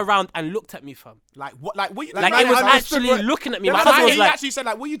 Jumped turned out. aroed and looked at me, fam. Like what? Like what? You, Like man, it was I understood actually what- looking at me. Yeah, My man, cousin he was like, actually said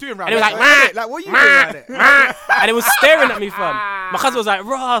like, "What are you doing, right?" and it was like, What are you doing at it? and it was staring at me, fam. My cousin was like,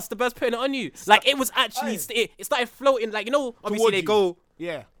 Ross, the bird's putting it on you. Like it was actually, it started floating. Like, you know, obviously Towards they you. go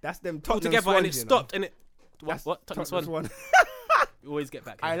yeah. That's them all Tottenham together and it swans, you know. stopped and it. That's What? Tottenham Tottenham Swan. Swan. You always get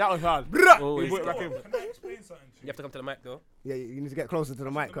back. Aye, Here. that was hard. Always. Put it back in. Can I explain something to You have to come to the mic though. Yeah, you need to get closer to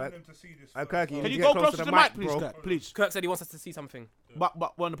the mic, I Kirk. want them to see this. Kirk, you Can need you to go get closer to the mic, please, bro. Kirk? Please. Kirk said he wants us to see something.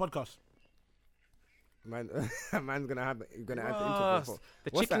 But we're on the podcast. Man, man's gonna have to interview. Ross, for- the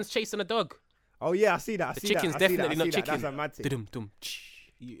What's chicken's chasing a dog. Oh yeah, I see that. I The see chicken's that. I see that. definitely I not see that. chicken. That's a mad thing. Dum-dum.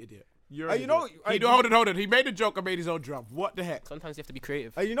 You idiot. You know, Hold on. He made a joke and made his own drum. What the heck? Sometimes you have to be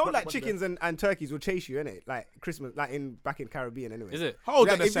creative. you know, like what chickens and turkeys will chase you, innit? Like Christmas, like back in Caribbean, anyway. Is it? Hold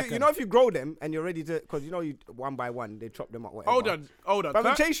Yeah, on a if you, second. you know, if you grow them and you're ready to, because you know, you one by one they chop them up. Whatever. Hold on. But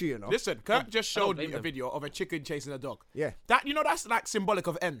they'll Kirk- chase you know. Listen, Kirk just I don't showed me blame a them. video of a chicken chasing a dog. Yeah. That that's like symbolic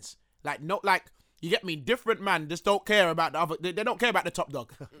of ends. Like no, like you get me. Different man just don't care about the other. They don't care about the top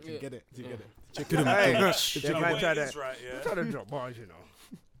dog. Do you get it? Do you get it? Chicken. Hey, You know man what try it to is, right? Yeah. try to drop bars, you know.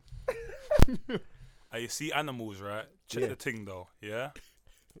 You see animals, right? Check the thing though, yeah?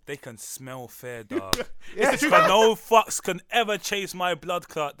 They can smell fair, dog. Because no fucks can ever chase my blood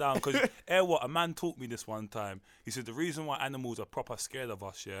clot down. Because, a man taught me this one time. He said the reason why animals are proper scared of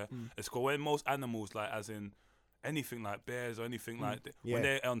us, is because when most animals, like as in anything like bears or anything like that, when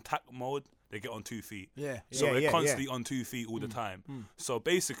they're on tack mode, they get on 2 feet. Yeah. So Yeah, they're yeah, constantly on 2 feet all the time. So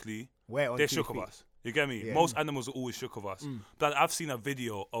basically, We're on they're 2 shook of feet. us. You get me? Yeah. Most animals are always shook of us. But I've seen a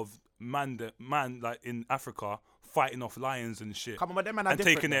video of man like in Africa fighting off lions and shit. Come on, but them man are and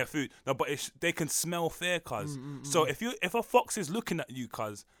different, taking their food. No, but they can smell fear, cuz. So if a fox is looking at you,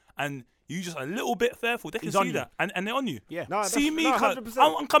 cuz, and you just a little bit fearful, they can He's on see you. that, and they're on you. Yeah. No, See that's- me, no, cuz.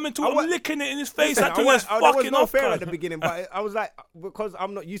 100%. I'm coming to him, I'm licking it in his face. Listen, That thing is there was fucking no off, fear cuz. at the beginning, but I was like, because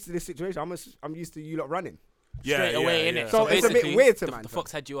I'm not used to this situation, I'm used to you lot running. Straight away, innit? So it's a bit basically, weird to the man,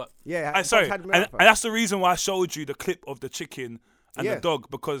 fox had you up. Yeah, I'm sorry, had me and up, fam. that's the reason why I showed you the clip of the chicken and Yeah. the dog,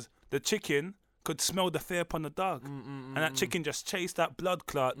 because the chicken could smell the fear upon the dog, and that chicken just chased that blood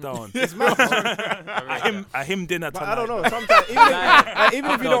clot down. It's mad, bro. at him dinner But tonight. I don't know. Sometimes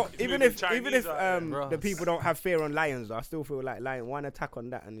even if you don't, even if Chinese out there, the people don't have fear on lions, I still feel like lion one attack on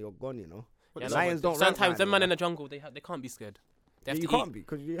that and you're gone. You know, Yeah, no, lions but don't. rank sometimes them lions, man you in know. the jungle, they can't be scared. They have You to can't eat. be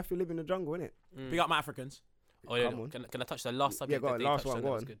because you have to live in the jungle, innit? Big up my Africans. Oh, yeah, Come on. can I touch the last subject? go that on, they last touched one, on? go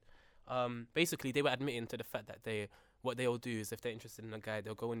That was on. good. Basically, they were admitting to the fact that what they'll do is if they're interested in a guy,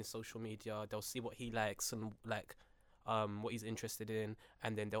 they'll go on his social media, they'll see what he likes and like what he's interested in,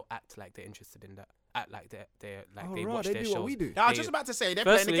 and then they'll act like they're interested in that. Act like they're like Oh, they right, watch they their do shows. what we do. I was They- just about to say they're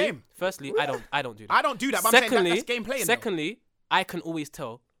playing the game. Firstly, I don't do that. I don't do that, but I'm saying that's game playing. Secondly, I can always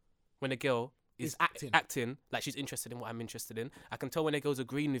tell when a girl is Is acting like she's interested in what I'm interested in. I can tell when a girl's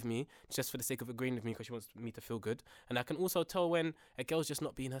agreeing with me just for the sake of agreeing with me because she wants me to feel good. And I can also tell when a girl's just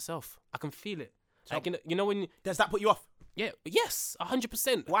not being herself. I can feel it. Like, you know when... Does that put you off? Yes,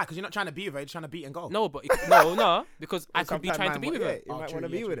 100%. Why? Because you're not trying to be with her, you're trying to beat and go. No, but no, because I could be Sometimes trying to man be with wa- her. yeah, You might true, want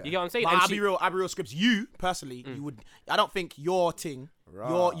to yeah, be true. with her. You get what I'm saying? But And I'll she- be real, Scripps. You personally, you would. I don't think your thing. Rah,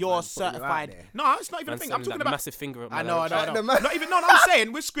 you're man, putting you out certified. there. No, it's not even a Man thing. sending I'm talking that about. massive finger up my I know. direction. The man- Not even. No, I'm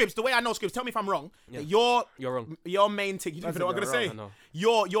saying with Scripps. The way I know Scripps. Tell me if I'm wrong. Yeah. Your You're wrong. Your main thing. You don't even know what I'm You're gonna wrong. say.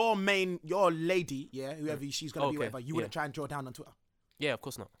 I know. Your lady. Yeah, whoever she's gonna be, Okay, whatever. You wouldn't try and draw down on Twitter. Yeah, of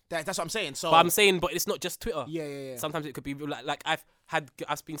course not. That's what I'm saying. So. But I'm saying, but it's not just Twitter. Yeah. Sometimes it could be like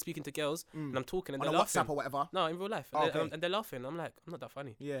I've been speaking to girls and I'm talking and on a they're laughing. WhatsApp or whatever. No, in real life. Oh, And, okay. and they're laughing. I'm like, I'm not that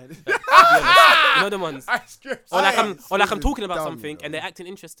funny. Yeah. To be honest. You know the ones. Scripps. Or like Aye, I'm talking about dumb, something bro. and they're acting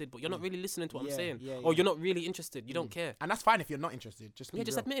interested, but you're not really listening to what Yeah, I'm saying. yeah, Or yeah. you're not really interested. You don't care. And that's fine if you're not interested. Just Yeah,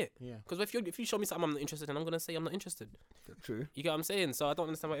 just admit it. Yeah. Because if you show me something I'm not interested in, I'm gonna say I'm not interested. True. You get what I'm saying? So I don't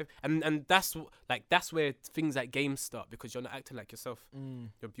understand why. And that's where things like games start because you're not acting like yourself.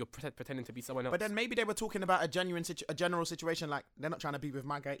 You're pretending to be someone else. But then maybe they were talking about a general situation, like they're not trying to be with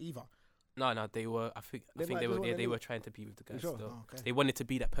my guy either. No, they were. I think They they might were. just Yeah, wanna they be- were trying to be with the guy. sure? Still. Oh, okay. They wanted to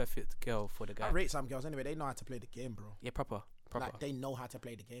be that perfect girl for the guy. I rate some girls anyway. They know how to play the game, bro. Yeah, proper. Like they know how to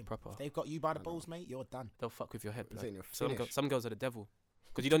play the game. Proper. If they've got you by the balls, mate, you're done. They'll fuck with your head. saying you're Some, finished. some girls are the devil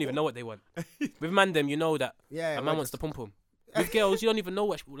because you don't even know what they want. With man, them you know that Yeah, a we're man wants the pum pum. With girls, you don't even know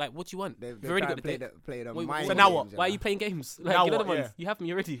what do you want. They've You've already got the play date. play the Wait, mind so now what? games, Why are know. you playing games? Like Now you know the what? ones. Yeah. You have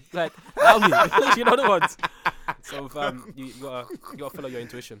me already. Like allow me. You know the ones. So you gotta follow your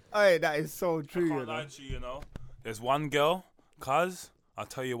intuition. Hey, that is so true. Can't You know? lie to you, you know. There's one girl, cuz, I'll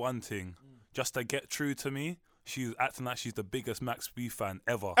tell you one thing. Just to get true to me, she's acting like she's the biggest Max B fan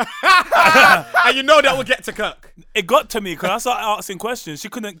ever. And you know that will get to Kirk. It got to me because I started asking questions. She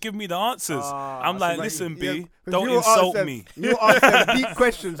couldn't give me the answers. I'm like, listen, B, Yeah, 'cause don't you ask insult them- me. You ask them deep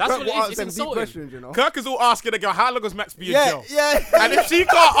questions. That's Kirk what will it is, ask it's them deep insulting. questions, you know. Kirk is all asking the girl, how long has Max be a Yeah, girl? yeah. And if she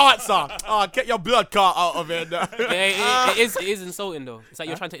can't answer, get your blood clot out of it. Yeah, it is insulting though. It's like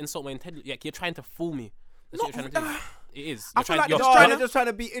you're trying to insult my intelligence. Like you're trying to fool me. That's what you're trying to do. It is. I You're feel like you're they're No, trying they're to- just trying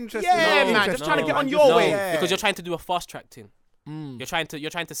to be interested. Yeah, No, man, just trying to get on your way. Yeah. because you're trying to do a fast track thing. You're trying to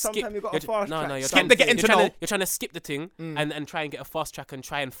skip. Sometimes you got a you're fast track. you're Skip trying, the getting you're to trying know. You're trying to skip the thing and try and get a fast track and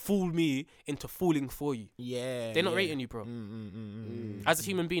try and fool me into falling for you. Yeah. They're not rating you, bro. As a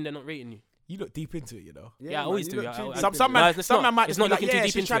human being, they're not rating you. You look deep into it, you know. Yeah, I man, always you do. look Yeah, too I- deep Some into it. man, it's some not. man might It's just not be like, looking too yeah,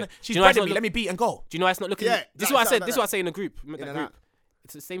 deep she's into trying it. to, she's Do you know why it's bedding not me. Let me beat and go. Do you know why it's not looking? Yeah, this is what I said. that- This is what I say in the group. In That and group. out.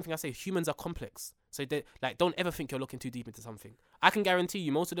 It's the same thing I say. Humans are complex. So they like don't ever think you're looking too deep into something. I can guarantee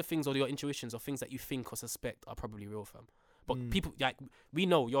you most of the things or your intuitions or things that you think or suspect are probably real, fam. But people like we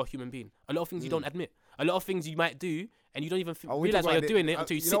know you're a human being. A lot of things you don't admit. A lot of things you might do and you don't even Oh, we realize talk why you're about doing it. it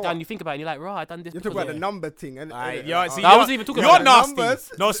until you You sit know down what? and you think about it and you're like, right, I done this. You talk because about of the it." number thing. And, Yeah, see, I wasn't even talking you're about that. nasty.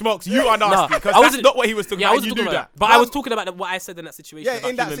 Numbers. No, Smokes, you are Nah, nasty. Because I that's wasn't- not what he was talking Yeah, I about. wasn't You talking do about that. that. But I was talking about what I said in that situation. Yeah, about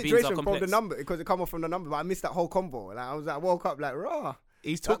in that human beings situation are from complex. the number because it come off from the number. But I missed that whole combo. Like I was like, woke up like raw.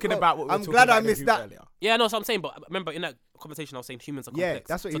 He's talking Well, about what we're I'm talking glad about I in the missed group that. earlier. Yeah, no, so I'm saying, but remember in that conversation I was saying humans are Yeah, complex.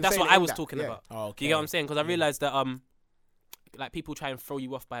 that's what so you were that's saying what I in was that, talking yeah. about. Okay. You get what I'm saying? Because I realized that like people try and throw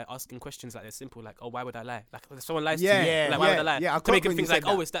you off by asking questions like they're simple, like, oh, why would I lie? Like if someone lies Yeah, to you, yeah, like why would yeah, I lie? yeah, I to make caught when them think you like,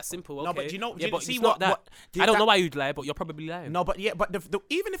 said oh, that. it's that simple. Okay. No, but do you know- Yeah, but see it's what- not that. what- I don't know why you'd lie, but you're probably lying. No, but yeah, but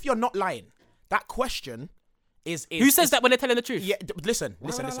even if you're not lying, that question Who says that when they're telling the truth? Yeah, listen.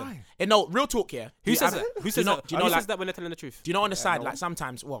 would I lie? No, real talk here. Who says that? Who says that? Do you know Who like, says that when they're telling the truth? do you know on the side, like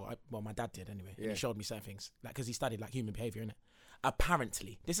sometimes, well, my dad did anyway. And Yeah. he showed me certain things, like because he studied like human behavior, innit?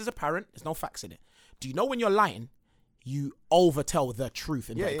 Apparently, this is apparent. There's no facts in it. Do you know when you're lying, you overtell the truth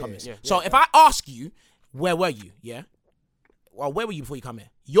in Yeah, comments? yeah. So if I ask you, where were you? Yeah. Well, where were you before you come here?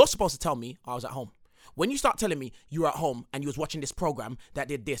 You're supposed to tell me I was at home. When you start telling me you were at home and you was watching this program that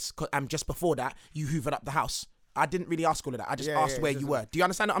did this, and just before that you hoovered up the house, I didn't really ask all of that. I just asked where you were. Do you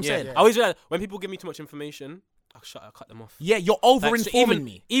understand what I'm saying? I always realize when people give me too much information, I cut them off. Yeah, you're over Like, so informing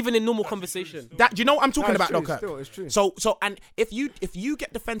me. Even in normal conversation. That, do you know what I'm talking it's about, true, though, Kirk? still, it's true. So, and if you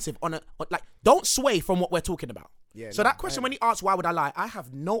get defensive on like, don't sway from what we're talking about. Yeah, So no, that question, when you ask why would I lie, I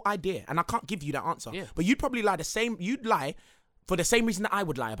have no idea, and I can't give you that answer. Yeah. But you'd probably lie you'd lie for the same reason that I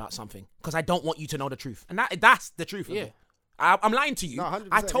would lie about something, because I don't want you to know the truth, and that's the truth. Of Yeah. it. I'm lying to you. No, 100%,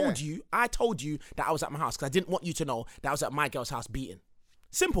 I told you that I was at my house because I didn't want you to know that I was at my girl's house beating.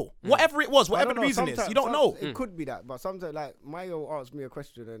 Simple. Whatever it was, I whatever don't the know, reason is, sometimes- you don't know. It could be that, but sometimes like my girl asks me a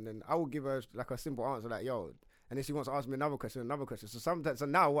question and then I will give her like a simple answer, like yo, and then she wants to ask me another question. So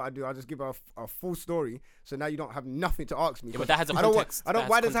now what I do, I just give her a full story. So now you don't have nothing to ask me. Yeah, but that has a I don't context. I don't. That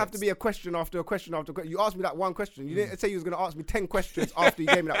Why has does it have to context. be a question after a question after a question? You asked me that one question. You didn't say you was gonna ask me 10 questions after you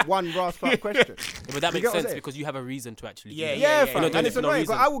gave me that one rasp out question. Yeah, but that You makes get what I'm sense saying? because you have a reason to actually. Yeah, do yeah, that. Yeah, yeah, fam. You're not doing And it it's for no annoying.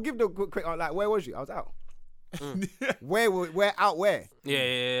 But reason. I will give the quick like, where was you? I was out. Where out? Where?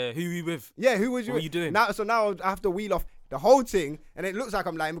 Yeah. Who you with? Yeah, who was you? What were you doing? Now I have to wheel off the whole thing, and it looks like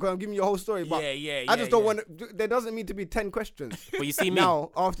I'm lying because I'm giving you a whole story. But I just don't want. There doesn't need to be 10 questions. But you see me.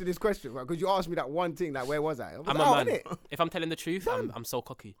 Now after this question, because you asked me that one thing, like where was I? I'm a man. If I'm telling the truth, I'm so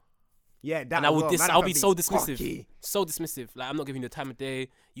cocky. Yeah, that And I as will well. Man, I'll I be can so dismissive. cocky. So dismissive. Like I'm not giving you the time of day.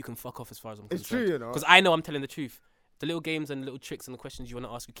 You can fuck off as far as I'm concerned. It's true, you know. Because I know I'm telling the truth. The little games and little tricks and the questions you want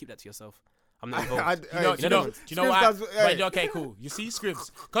to ask, you keep that to yourself. I'm not involved. Do you know Scribs what? does- But, okay, cool. You see, Scribs,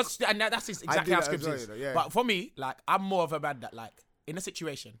 and that's exactly do how that as Scribs well, is. you know, yeah. But for me, like, I'm more of a man that, like, in a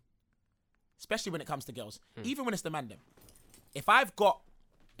situation, especially when it comes to girls, even when it's the man them, if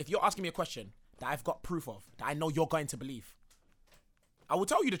you're asking me a question that I've got proof of, that I know you're going to believe, I will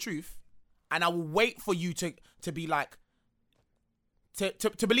tell you the truth, and I will wait for you to be like,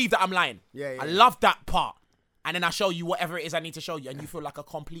 to believe that I'm lying. Yeah, yeah. I love that part. And then I show you whatever it is I need to show you, and you feel like a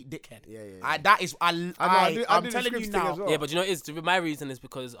complete dickhead. Yeah. I'm I do the telling you Scribs thing now. as well. Yeah, but you know what it is? My reason is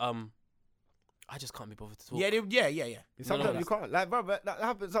because I just can't be bothered to talk. Yeah. Sometimes you can't. Like, bro, but that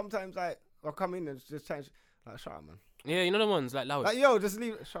happens sometimes. Like, I'll come in and just change. Like, shut up, man. Yeah, you know the ones like loud. Like, yo, just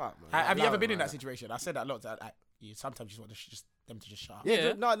leave. Shut up, man. Have you Allow ever it, been in man. that situation? I said that a lot. Sometimes you just want them to just shut up. Yeah,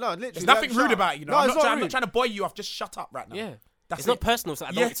 Yeah. no, literally. There's nothing like, rude shut up. about it, you know. No, I'm it's not rude. trying to boy you off. Just shut up right now. Yeah. That's It's not it. personal. It's,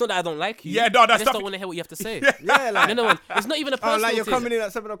 Yeah. it's not that I don't like you. Yeah, no, that's I just not- don't want to hear what you have to say. Yeah, like, You know the one. It's not even a oh, personal like you're thing. coming in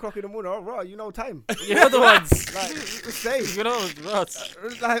at 7 o'clock in the morning. Oh, bro, you know time. You know the ones. Like, say, You know what?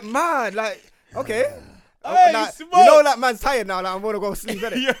 like, man, like, okay. Hey, Like, Smoke. you know that man's tired now. Like, I'm gonna go sleep,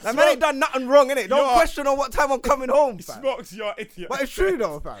 innit? Yeah, That man ain't done nothing wrong, innit? Don't Yo. question on what time I'm coming home, fam. Smokes, you're an idiot. But it's true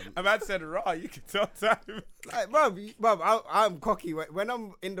though, fam. A man said, "Raw, you can tell time." Like, bruv, I'm cocky. When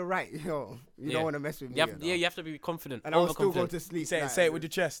I'm in the right, you don't want to mess with me. You have to be confident. And I will still go overconfident. to sleep. Say like, it with your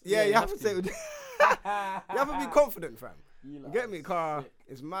chest. Yeah, you have have to say it with you have to be confident, fam. You get me? Car,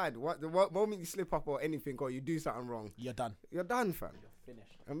 it's mad. The moment you slip up or anything or you do something wrong, You're done. you're done, fam.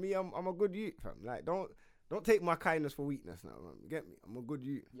 Finished. And me, I'm a good youth, fam. Like, don't take my kindness for weakness now, man. You get me? I'm a good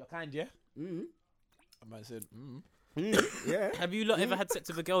youth. You're kind, yeah. Mm-hmm. A man said, Yeah. Have you lot ever had sex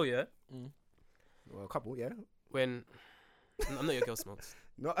with a girl, yeah? Well, a couple, yeah. When I'm not your girl, Smokes.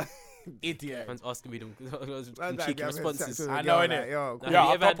 Not "Idiot." Man's asking me them man's like, cheeky having sex responses. with a I girl, know, like, innit? yo, Now, Yeah, a have,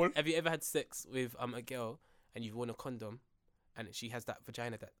 you ever couple. had, have you ever had sex with a girl and you've worn a condom and she has that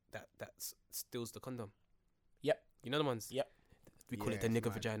vagina that steals the condom? Yep. You know the ones? Yep. We call Yeah, it the it's nigger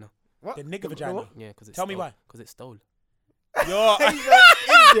mad. vagina. What? The nigger The vagina. what? Yeah, because it's Tell me why. Because it stole. You're. He's an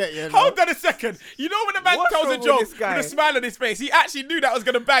idiot, you know? Hold on a second. You know when a man What's tells a wrong with joke this guy? with a smile on his face, he actually knew that was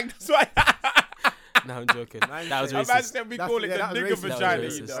gonna bang. That's why. No, I'm joking. That was A man racist. said we That's- call it yeah, that the was nigger racist. That was vagina.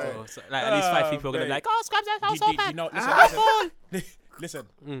 racist You know. still. So, like, at least 5 people are gonna be mate. like, oh, Scrubs, that's so Do you bad. know? Listen.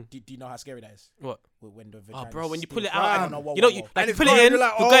 Do you know how scary that is? What? When the Oh, vagina bro, when you steals- pull it Fam. out, No, whoa, you know, whoa, you whoa. like And you it's pull going, it in, you're you're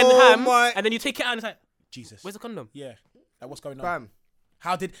like, going oh ham, my- and then you take it out and it's like, Jesus. where's the condom? Yeah. Like, what's going on? Fam.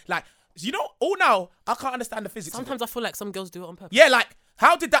 How did you know? All now, I can't understand the physics. of it. Sometimes I feel like some girls do it on purpose. Yeah, like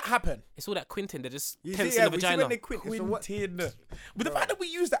how did that happen? It's all that Quintin. They're just You tense see, in yeah, the we see vagina. when they quit. It's a what? Quintin. But the fact that we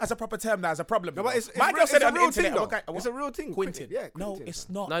use that as a proper term now is a problem. No, you but know? it's My real- girl said it's it a on the real internet. thing, though. Okay, It's a real thing. Quintin. Yeah, No, Quintin, it's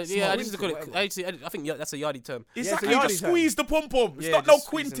fam. not. No, It's yeah, not. I just call it. whatever. I think that's a yardie term. Exactly. Yeah, You it's a just yardie term. squeeze the pom pom. It's Yeah, not no just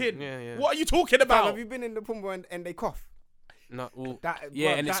squeezing. Quintin. Yeah. What are you talking Fam, about? have you been in the pumbo and they cough? No, well, That, yeah,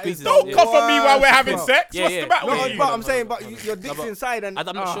 bro, and it that squeezes. is Don't the cough on me while we're worst, having bro. sex. Yeah, What's yeah. the matter No, with you? but Hold I'm on, saying, hold but on. your dick's but inside, and I'm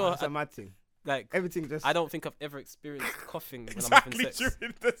not sure. It's a mad thing. Like, Everything just. I don't think I've ever experienced coughing when I'm Exactly having sex.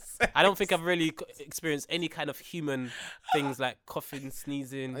 during the sex. I don't think I've really experienced any kind of human things like coughing,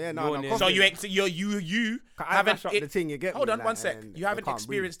 sneezing, Oh, yeah, no, yawning. So coughing. you I haven't. mash up the thing, you get Hold me, on, like, one sec. and You I haven't can't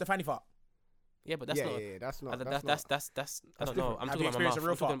experienced the fanny fart. Yeah, but that's breathe. not. Yeah, that's not. That's I don't know. different. I'm Have talking you about my experienced mouth. a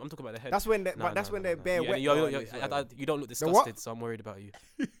real fart? I'm talking about the head. That's when they, No, but that's no, when no, they're no. bare Yeah, wet. you though, don't and it's you don't look The what? disgusted, so I'm worried about you.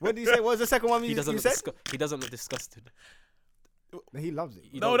 What did you say? What was the second one He you doesn't look said? he doesn't look disgusted. He loves it.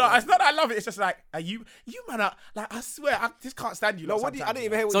 You No, don't- it's not that I love it. It's just like, are you man are like, I swear, I just can't stand you. No, lot what do you, I sometimes, didn't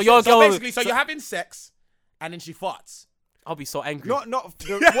even hear what So you your said. So girl- basically, so you're having sex, and then she farts. I'll be so angry. Not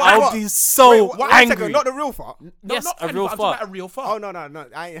I'll what? be so Wait, one angry. second, not the real fart. No, Yes, not a fanny real fart. I'm fart. talking about a real fart. Oh no,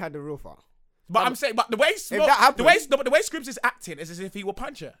 I ain't had the real fart. But I'm saying, but the way that happened- the way Scribs is acting is as if he will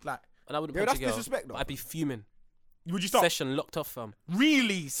punch her. Like, And I wouldn't Yeah, punch a that's girl, disrespect, though. but I'd be fuming. would you stop? Session locked off, fam.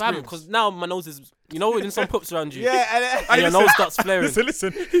 Really, Fam, Scribs? because now my nose is, you know, when some pups around you, Yeah, and your listen. nose starts flaring.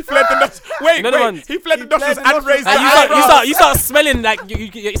 Listen. He fled the nostrils. Wait, You know the ones- He fled the nostrils the and nostrils raised the And eyebrows. you start smelling like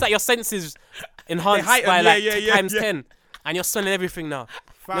it's like your senses enhanced heighten, by like yeah, times yeah. 10, and you're smelling everything now.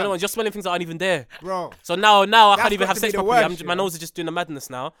 Fam. You know, you're smelling things that aren't even there. bro. So now I That's can't even got have to sex be the properly. worst, My you know? nose is just doing a madness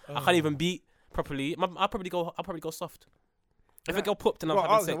now. I can't even beat properly. I'll probably go soft. If a girl pooped and I'm Bro,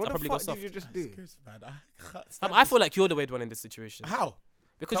 having Arthur, sex, what I'll the probably go fuck soft. did you just do? Scribs, man, I can't stand I feel like you're the weird one in this situation How?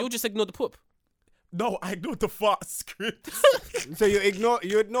 because you'll just ignore the poop. No, I ignored the fart script. So you ignore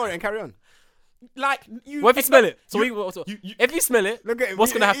it and carry on. Like you. What if you smell it? So you- if you smell it, Look at him.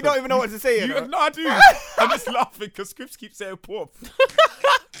 what's gonna He happen? don't even know what to say. You You know? no, I do. I'm just laughing because Scripps keeps saying poop.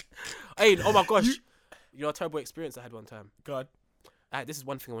 Hey, oh my gosh, you know a terrible experience I had one time. God. This is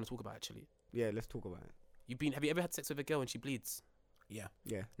one thing I want to talk about actually. Yeah, let's talk about it. Have you ever had sex with a girl and she bleeds? Yeah.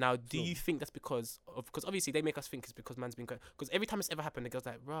 Yeah. Now, do you think that's because obviously they make us think it's because man's been because every time it's ever happened, the girl's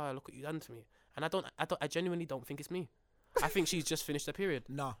like, "Rah, look what you done to me," and I genuinely don't think it's me. I think she's just finished her period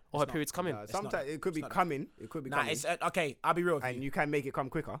No. or her period's coming. Nah, sometimes it could be not that. coming. It could be Nah, coming. it's okay. I'll be real with And you. you can make it come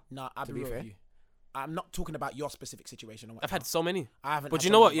quicker. Nah, I'll to be be real fair. with you. I'm not talking about your specific situation. Or I've had so many. I haven't. But had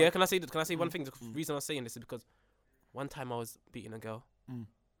you know what? someone- Yeah, can I say one thing? The reason I was saying this is because one time I was beating a girl,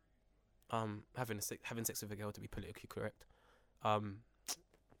 having sex with a girl to be politically correct,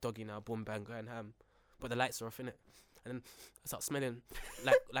 doggy now, boom bang, going ham, but the lights are off in it, and then I start smelling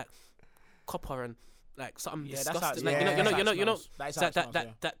like copper and like something Yeah, that's how it disgusting. smells. Like, Yeah, you know, that's how it you know, smells. That is it's how like it smells,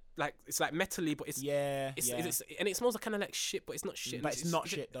 yeah. that like it's like metally, but it's Yeah. it's, yeah. and it smells kind of like shit, but it's not shit. But it's not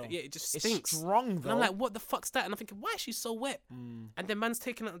shit, though. Yeah, it just It's stinks. strong And though. I'm like, what the fuck's that? And I'm thinking, why is she so wet? And then man's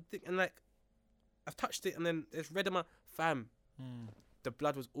taking out the dick and like, I've touched it and then there's red in my fam. The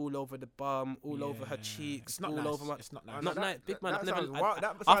blood was all over the bum, all over her Yeah. cheeks, It's not all nice. over my. It's not nice. Not nice, big man. That I've never. sounds wild.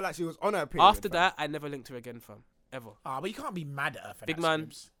 That I- sounded like she was on her period. after fam. that, I never linked her again, fam. Ever. Ah, but you can't be mad at her for Big that. man.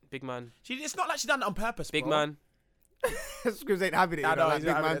 Scribs. Big man. It's not like she done it on purpose. Big bro. man. Scribs ain't having it. I You know, know, like he's big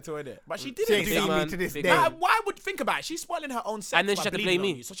not having man. it to it. But she She didn't ain't do Big seen that. me man, to this big day. man. Why would think about it? She's spoiling her own sex. And then by she had to bleeding blame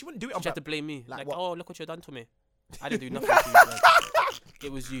on me. you, so she wouldn't do it on She had to purpose. blame me. Like Like, what? oh, look what you done to me. I didn't do nothing to you. Like,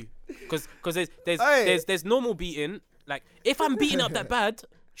 it was you. Because Hey. there's normal beating. Like, if I'm beating up that bad,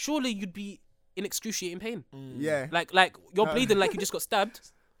 surely you'd be in excruciating pain. Yeah. Like you're bleeding like you just got stabbed.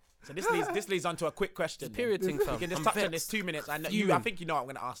 So this leads on to a quick question. then. Period thing, fam. You can just I'm touch on vexed. this 2 minutes. I know Fuming. I think you know what I'm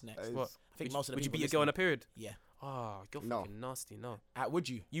gonna ask next. What? I think most of the Would you people beat a girl on a listening- period? Yeah. Oh, you're No. fucking nasty. No, Would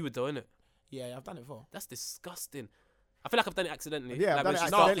you? you would though, innit? Yeah, I've done it before. That's disgusting. I feel like I've done it accidentally. Yeah, like I've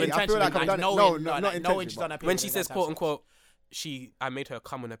done when it she accidentally. started- I feel like I've done it. No, knowing, not knowing intentionally, she's done her but- when period, she then says that's quote have unquote, I made her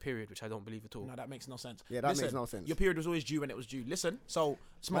come on her period, which I don't believe at all. sex. No, that makes no sense. Yeah, that makes Listen, no sense. Your period was always due when it was due. Listen, so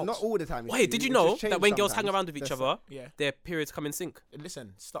But smokes. not all the time. Wait, did you It's know just that changed when girls hang sometimes. around with each That's- other, Yeah. their periods come in sync?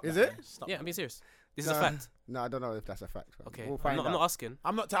 Listen, stop. Is that, it? man. Stop. Yeah, that. I'm being serious. This is a No, fact. No, I don't know if that's a fact. fam. Okay, We'll I'm find not, out. I'm not asking.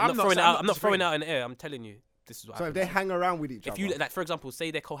 I'm not. I'm not throwing it saying- out. I'm not throwing disagreeing. it out in the air. I'm telling you, this is what So if happens. they hang around with each If other, you like, for example, say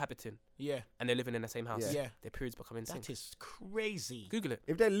they're cohabiting Yeah, and they're living in the same house, Yeah. yeah. their periods become in sync. That is crazy. Google it.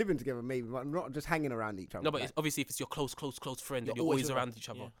 if they're living together, maybe, but not just hanging around each other. No, but like- it's obviously if it's your close friend, You're and you're always always with around them. each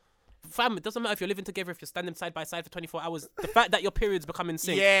other. Yeah. Fam, it doesn't matter if you're living together, if you're standing side by side for 24 hours. The fact that your periods become in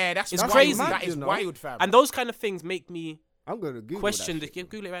sync, Yeah, that's It's wild. crazy. That is You know? wild, fam. and those kind of things make me I'm going to Google question. that shit.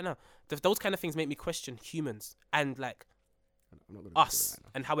 Google it right now. Those kind of things make me question humans and like I'm not gonna Google it us right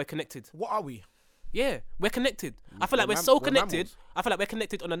now. and how we're connected. what are we? Yeah, we're connected. I feel like we're We're so we're connected. mammals. I feel like we're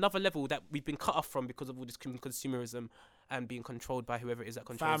connected on another level that we've been cut off from because of all this consumerism and being controlled by whoever it is that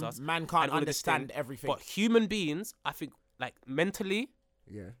controls Fam, us. man can't and all of this understand thing. everything. But human beings, I think, like mentally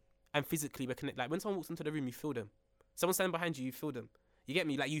Yeah. and physically, we're connected. Like when someone walks into the room, you feel them. Someone standing behind you, you feel them. You get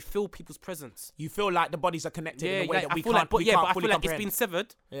me? Like you feel people's presence. You feel like the bodies are connected Yeah, in a way like, that I we feel can't. like, but we yeah, can't but I fully feel like it's comprehend. been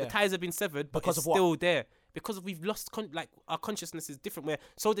severed. Yeah. The ties have been severed, but Because it's of what? still there because we've lost our consciousness is different. We're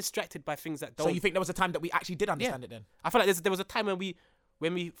so distracted by things that don't. So you think there was a time that we actually did understand it then? I feel like there was a time when we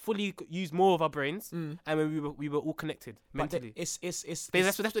fully used more of our brains and when we were all connected But mentally. that's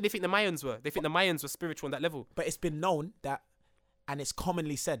That's what they think the Mayans were. They think the Mayans were spiritual on that level. But it's been known that, and it's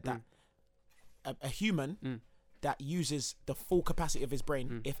commonly said that a human that uses the full capacity of his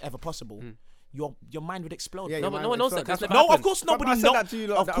brain, if ever possible, your mind would explode. Yeah, No, your but mind no one would knows that. explode. That's That's never No, happened. of course nobody I said knows. that to you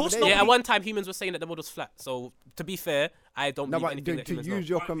lot Of the course other day. Yeah, nobody. at one time humans were saying that the model's flat. So to be fair, I don't No, believe but anything that to humans use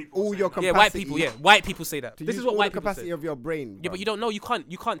know. your all your capacity. Yeah, white people. Yeah, white people say that. To This use is what all white the people capacity say. of your brain. Yeah, but you don't know. You can't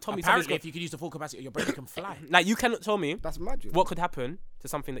tell me Apparently, something. if you could use the full capacity of your brain, you can fly. Like you cannot tell me That's magic. what could happen to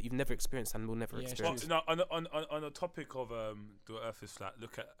something that you've never experienced and will never Yeah, it's experience. No, on the topic of the Earth is flat,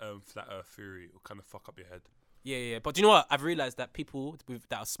 look at flat Earth theory. It will kind of fuck up your head. Yeah. But do you know what? I've realized that people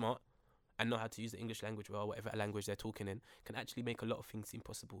that are smart and know how to use the English language well, whatever language they're talking in, can actually make a lot of things seem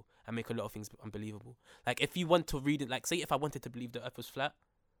possible and make a lot of things unbelievable. Like if you want to read it, like say if I wanted to believe the Earth was flat,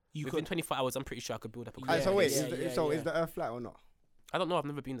 within could. 24 hours, I'm pretty sure I could build up a. So wait, yeah, is yeah. the Earth flat or not? I don't know. I've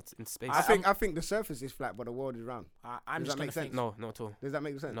never been in space. I think the surface is flat, but the world is round. I'm Does just that make gonna sense? no, not at all. Does that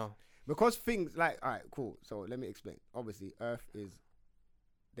make sense? No. Because things like, all right, cool. So let me explain. Obviously, Earth is.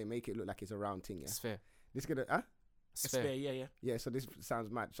 They make it look like it's a round thing. Yeah. Sphere. This gonna Sphere, yeah. Yeah, so this sounds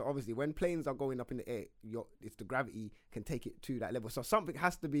mad. So obviously, when planes are going up in the air, it's the gravity can take it to that level. So something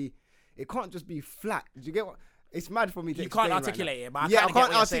has to be. It can't just be flat. Do you get what? It's mad for me to You explain can't right articulate now. it, but I yeah, I kinda get can't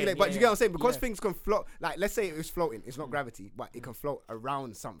what you're articulate. saying. But Yeah, you get what I'm saying? Because yeah. things can float. Like let's say it's floating. It's not gravity, but it can float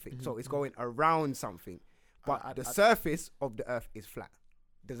around something. So it's going around something. But the surface of the Earth is flat.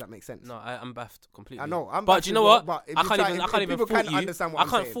 Does that make sense? No, I'm baffed completely. I know. I'm but baffed you know as well, what? but if I you can't try- even. if I can't even people fault can you. understand what I I'm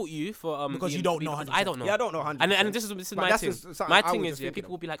can't saying. fault you for Because you being- don't know because 100%. I don't know. Yeah, I don't know 100%. And this is But my that's thing. just something My I thing was is, just yeah, thinking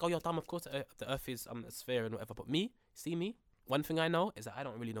people will be like, "Oh, you're dumb. Of course, the Earth is a sphere and whatever." But me, see me. One thing I know is that I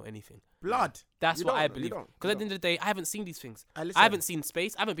don't really know anything. Blood. That's You what I don't, you believe. don't, Because you at the end of the day, I haven't seen these things. Listen. I haven't seen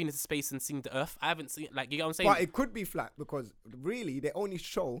space. I haven't been into space and seen the Earth. I haven't seen you get what I'm saying. But it could be flat because really they only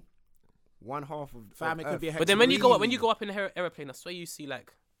show one half of. Fam, it could be a But then when you go really- up in an aeroplane, I swear you see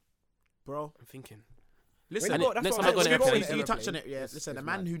like. Bro. I'm thinking. Listen, And that's next what time I I'm go on saying. an Go on airplane- an you touched on airplane. it. Yeah, It's- listen, a it's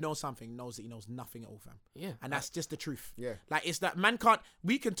man mad. who knows something knows that he knows nothing at all, fam. Yeah. And that's just the truth. Yeah. Like it's that man can't.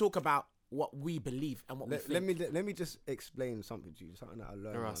 We can talk about what we believe and what we think. Let me just explain something to you. Something that I learned.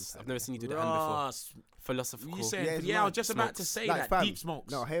 one Ross, time. I've never seen you do that hand before. Ross, Philosophical. you saying? Yeah, it's Yeah, I was mad. just about to say Like, that fam, deep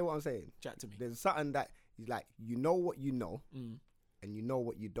smokes. No, hear what I'm saying. Chat to me. There's something that like you know what you know, Mm. and you know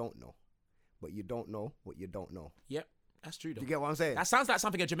what you don't know, but you don't know what you don't know. Yep, that's true Do though. you get what I'm saying? That sounds like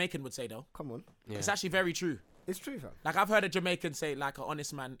something a Jamaican would say though. Come on, Yeah. It's actually very true. it's true, fam. Like I've heard a Jamaican say, like an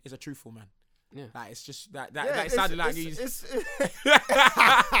honest man is a truthful man. Yeah. Like it's just that it sounded like he's.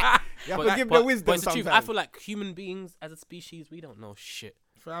 You have to give the wisdom But it's the truth. I sometimes. feel like human beings as a species, we don't know shit.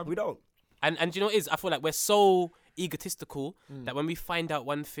 We don't. And do you know what it is? I feel like we're so egotistical that when we find out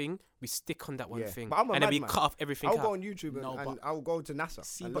one thing, we stick on that one Yeah. thing. But I'm a and then we madman. cut off everything I'll out. go on YouTube and, No, and but- I'll go to NASA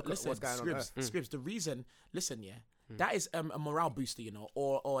See, and but look listen, at what's going on Scribs, Earth. Scribs, the reason, listen, yeah, that is a morale booster, you know,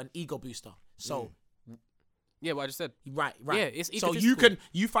 or an ego booster. So, Yeah, what I just said. right. Yeah, it's so egotistical.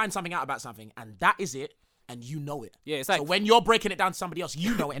 you find something out about something, and that is it, and you know it. Yeah, it's So like when you're breaking it down to somebody else,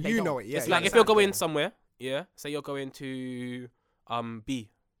 you know it, and they You don't. know it, yeah. it's yeah, like yeah. if you're going somewhere, yeah. Say you're going to B,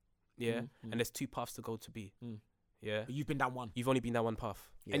 yeah, and there's two paths to go to B, yeah. But you've been down one. You've only been down one path,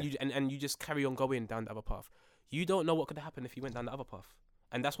 and Yeah. you and you just carry on going down the other path. You don't know what could happen if you went down the other path,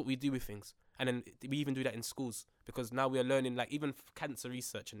 and that's what we do with things. And then we even do that in schools because now we are learning, like even cancer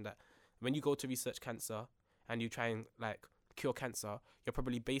research and that. When you go to research cancer and you try and like cure cancer, you're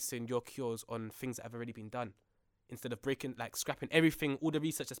probably basing your cures on things that have already been done, instead of scrapping everything, all the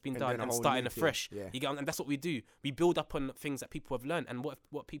research that's been And done, doing a and whole starting new afresh. thing, yeah. You get, and that's what we do. We build up on things that people have learned, and what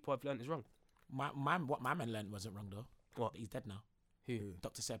people have learned is wrong. What my man learned wasn't wrong though. What? He's dead now. Who?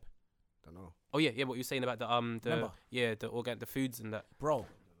 Dr. Seb. Don't know. Oh yeah, what you were saying about the Remember? the foods and that. Bro,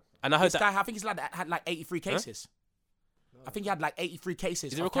 And I heard this that. guy, I think he's had like 83 cases. I think he had like 83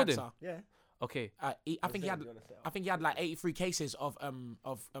 cases Is it of recording? cancer. Yeah. Okay. I think he had like 83 cases of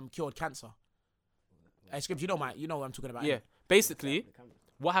cured cancer. Hey, Scribs, you know what I'm talking about. Yeah. innit? Basically,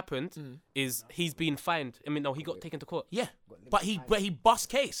 what happened is he's been fined. I mean, no, he got taken to court. Yeah, but he bust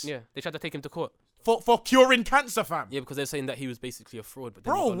case Yeah, they tried to take him to court. for curing cancer, fam. Yeah, because they're saying that he was basically a fraud. But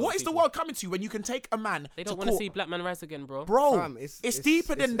then Bro, you've got a lot what of is the people- world coming to when you can take a man They to don't want to court? see black man rise again, bro. Bro, Fam, it's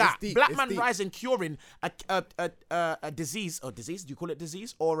deeper than that. deep, Black it's man deep. rising, curing a disease or disease. Do you call it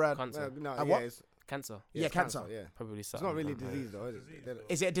disease or Cancer. No, a yeah, what? it's Cancer. Yeah, cancer. Yeah. Probably It's something. not really a disease though, is it?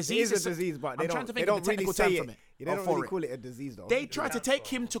 Is it a It disease? is a disease, but I'm trying to think they of don't the really technical say term it. from They don't for really it. call it a disease though. They tried to take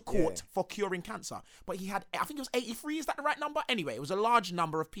him to court Yeah. for curing cancer, but he had, I think it was 83. Is that the right number? Anyway, it was a large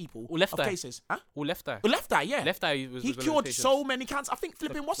number of people Or left of eye. cases. Huh? Or left eye. Left eye, yeah. Left eye was He one of the cured patients. so many cancers. I think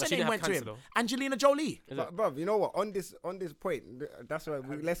flipping what's But her she name didn't went have to him. cancer, Angelina Jolie. But bruv, you know what? On this point, that's why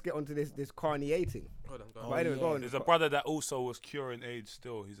let's get onto this Kanye thing. Hold on, go But anyway, go on. There's a brother that also was curing AIDS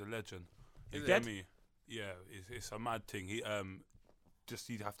still. He's a legend. You get dead? me? Yeah, it's a mad thing. He just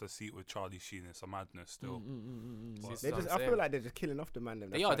you'd have to see it with Charlie Sheen. It's a madness still. I feel like they're just killing off the man. Them.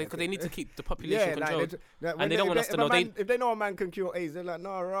 They That's are why because they think- need to keep the population Yeah, controlled. when And they don't want us to know. If they know a man can cure AIDS, they're like,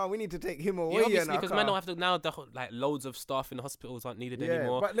 no, right, we need to take him away. Yeah, obviously, and I because man don't can't- have to now. Like loads of staff in the hospitals aren't needed Yeah,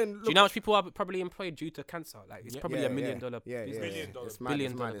 anymore. but then Do you look- know how much people are probably employed due to cancer? Like it's probably Yeah, $1 million yeah, business. yeah, Billion yeah. dollar It's mad,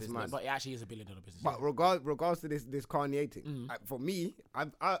 billion it's dollar mad, it's business. mad. But it actually is $1 billion business. But regards to this Kanye thing, for me,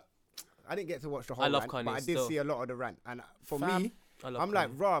 I didn't get to watch the whole I love rant, Kanye but I did still. see a lot of the rant. And for Fam, me, I love I'm like,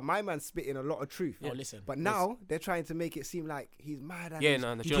 Kanye. raw, my man's spitting a lot of truth. Oh, listen. But now they're trying to make it seem like he's mad and Yeah, he's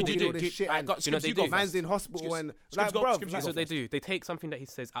no, no, he's do you know what talking they all do? this shit. I And got you know what Skims, they you do? go man's first. in hospital Skims- and Skims like, go- bro, Skims That's go what they do. They take something that he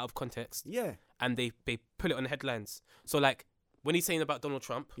says out of context yeah, and they put it on the headlines. So like when he's saying about Donald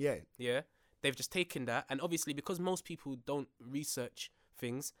Trump, yeah. they've just taken that, and obviously because most people don't research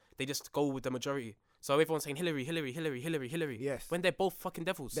things, they just go with the majority. So everyone's saying Hillary. Yes. When they're both fucking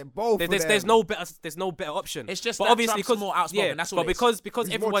devils. They're both of There's them. no better option. It's just but that obviously Trump's more outspoken, that's all but it is. because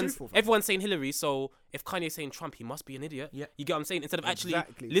He's more everyone's truthful, fam. everyone's saying Hillary, so if Kanye's saying Trump, he must be an idiot. Yeah. You get what I'm saying? Instead of actually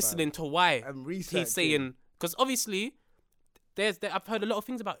Exactly, listening to why And researching. he's saying, because obviously I've heard a lot of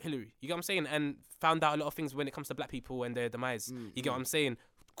things about Hillary. You get what I'm saying? And found out a lot of things when it comes to black people and their demise. You get what I'm saying?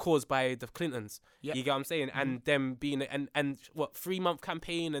 Caused by the Clintons. Yep. You get what I'm saying? And them being and what 3-month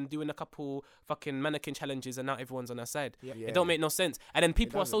campaign and doing a couple fucking mannequin challenges, and now everyone's on their side. Yeah. It don't make no sense. And then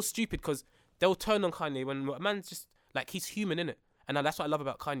people are so stupid because they'll turn on Kanye when a man's just like, he's human, innit? And that's what I love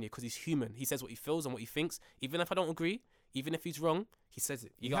about Kanye, because he's human. He says what he feels and what he thinks. Even if I don't agree, even if he's wrong, he says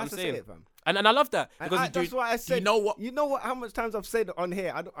it. You get what I'm has to say saying? it, fam. And I love that And because that's why I said. You know what? You know what? How much times I've said on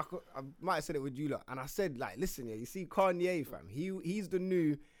here? I might have said it with you lot, and I said like, listen, yeah, you see Kanye, fam. He's the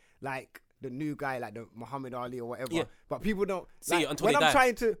new, like the new guy, like the Muhammad Ali or whatever. Yeah. But people don't See like, it until when they I'm die.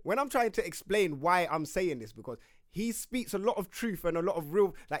 trying to explain why I'm saying this, because he speaks a lot of truth and a lot of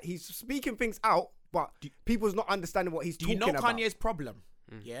real, like he's speaking things out, but people's not understanding what he's Do you talking know about. Kanye's problem?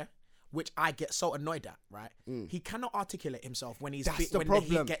 Yeah. Which I get so annoyed at, right? He cannot articulate himself when he's That's the when problem.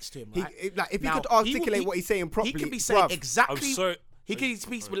 the heat gets to him, right? If Now, he could articulate what he's saying properly, he can be saying bruv. exactly. I'm sorry. He can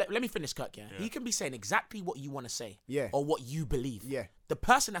speak. Let me finish, Kirk. Yeah? He can be saying exactly what you want to say, Yeah. or what you believe. Yeah. The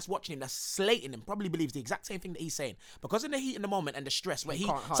person that's watching him, that's slating him, probably believes the exact same thing that he's saying, because in the heat, in the moment, and the stress, where he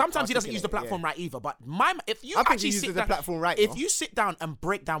can't sometimes he doesn't use the articulate it, platform yeah. right either. But if you I think he actually uses sit the down, platform right, if though. you sit down and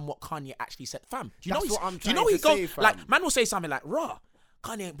break down what Kanye actually said, fam, do you know That's what I'm do you know trying he to goes say, fam. like, man will say something like, "Raw,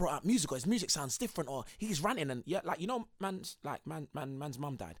 Kanye ain't brought out music, or his music sounds different, or he's ranting," and yeah, like, you know, man's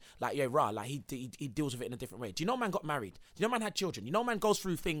mum died, like, yeah, rah, like he deals with it in a different way. Do you know man got married? Do you know man had children? You know man goes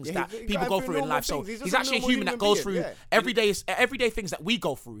through things Yeah, that he people got go through through in normal life. So things. He's he's just a actually a normal human that human goes being, through yeah. everyday things that we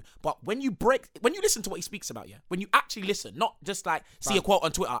go through. But when you listen to what he speaks about, yeah, when you actually listen, not just like see a quote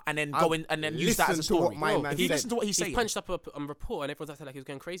on Twitter and then go in and then use that as a listen to story. what my man If you said. listen to what he's He saying, punched up a report and everyone's acting like he was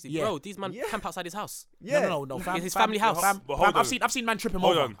going crazy. Yeah. Bro, these man Yeah. camp outside his house. Yeah. no, fam, His fam, family house. Fam, But fam, hold on. I've seen man trip him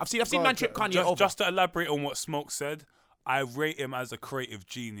Hold over. on. I've seen Go man on, trip Kanye Just, over. just to elaborate on what Smoke said, I rate him as a creative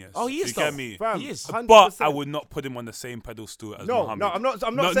genius. Oh, he is You get though. me? Fam, He is. 100%. But I would not put him on the same pedestal as No, Muhammad. no, I'm not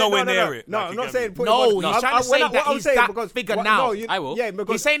saying nowhere no, near it. No, like, I'm you not get saying me? put No, him on. he's trying to say what that I'm he's saying, that because figure what- now. no, you- I will. Yeah,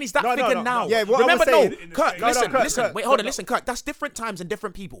 because He's saying he's that figure now. Yeah, what Remember, I'm saying. Kirk, No, listen, Kirk, listen. Kirk, Wait, hold on, Kirk. listen, Kirk. That's different times and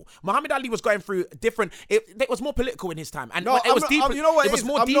different people. Muhammad Ali was going through different. It was more political in his time, and No, it was deeper. you know what it was is?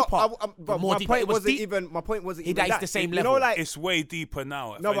 more I'm deeper. not- But more my deeper. point It was wasn't deep. even. My point wasn't He even dies that. the same You level. know, like It's way deeper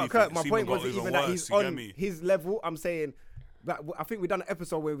now. If no, but anything. Kurt, It's my even point got wasn't even even that worse, he's you get on me? his level. I'm saying that I think we done an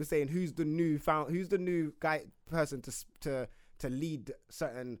episode where we're saying who's the new person to lead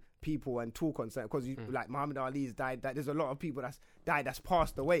certain people and talk on certain, because like Muhammad Ali's died. That there's a lot of people that's died that's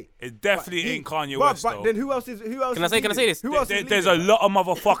passed away. It definitely But ain't Kanye but, West but though. then who else is? Can I is say leading? this? Who else is There's a leading? lot of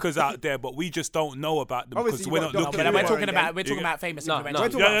motherfuckers out there, but we just don't know about them Obviously, because you we're got not Dr. looking. But we're Umar talking again. about Yeah. famous No, influentials. no. We're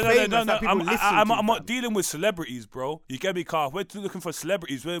talking Yeah, about famous no. that people listen I'm to, not fam. dealing with celebrities, bro. You get me, Carl? We're looking for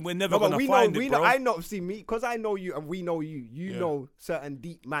celebrities. We're never No, but gonna we find know, it, bro. I know, see me, because I know you and we know you. You Yeah. know certain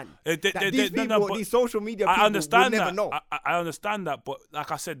deep man. They- That these no, people, but these social media people, I understand will never that. know. I understand that, but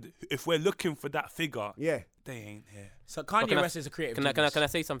like I said, if we're looking for that figure, Yeah. they ain't here. So But Kanye West is a creative. Can I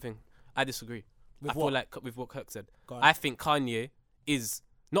genius. say something? I disagree. With I feel what? like with what Kirk said. Go on. I think Kanye is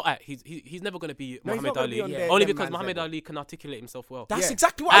He's never gonna be No, he's Muhammad not gonna Ali. be on their- Only them because man's Muhammad level. Ali can articulate himself well. That's Yeah.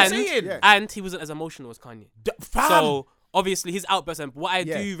 exactly what I'm And- saying. Yeah. And he wasn't as emotional as Kanye. Fam. So obviously his outbursts, and what I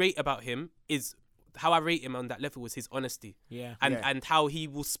Yeah. do rate about him is how I rate him on that level was his honesty Yeah. and how he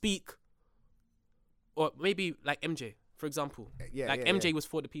will speak, or maybe like MJ, for example. Yeah, Like yeah, MJ yeah. was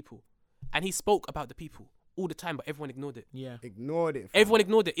for the people, and he spoke about the people all the time, but everyone ignored it. Yeah. Ignored it. fam. Everyone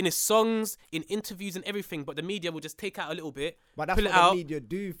ignored it in his songs, in interviews, and everything. But the media will just take out a little bit, But that's pull what it out. the media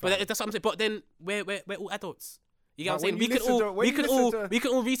do. But fam. that's what I'm saying. But then we're all adults. You get But what I'm saying? when We you can listen all to- when we you can listen all to- we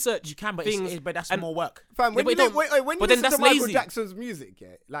can all research. You can, but things, but that's and- more work. Fam, when but you, don't- when but you then listen to that's Michael lazy. Jackson's music,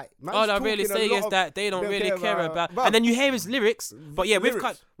 yeah, like man's All I talking really a say lot is of- that they don't really care about. Bruv, And then you hear his lyrics. But yeah,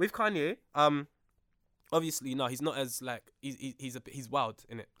 lyrics. with Kanye, obviously no, he's not as like he's wild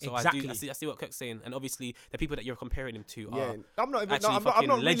in it. So Exactly. I see what Kirk's saying, and obviously the people that you're comparing him to yeah, are I'm not even. actually I'm fucking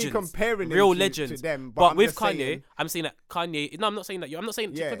not really legends. comparing him Real to legends. them. But I'm with just Kanye, saying, I'm saying that Kanye. No, I'm not saying that. I'm not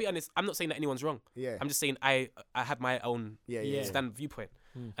saying. Yeah. To be honest, I'm not saying that anyone's wrong. yeah, I'm just saying I have my own yeah, Yeah. yeah. stand viewpoint,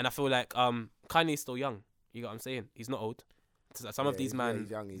 and I feel like Kanye's still young. You get what I'm saying? He's not old. So some of Yeah, these he's- man, he's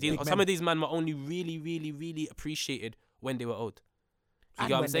young, he's these- young. some of these men were only really, really, really appreciated when they were old. You And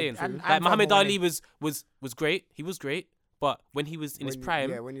get what I'm when they- saying? and- Like and Muhammad from when Ali was great. He was great. But when he was in his When- prime,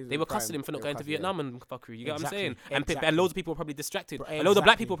 yeah, when he was they in were prime, cussing him for not they going were to cussing, Vietnam and fuckery. You get what I'm Exactly, saying? exactly. And loads of people were probably distracted. Bro, A load of black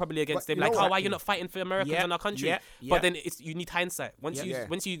exactly. people were probably against But him. you Like, know oh, what? why you're not fighting for Americans Yep, in our country? yep, But yep. then you need hindsight. Once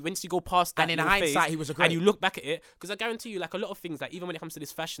Yep. you go past that, And in little phase hindsight, he was a and great. you look back at it, because I guarantee you, like a lot of things, like even when it comes to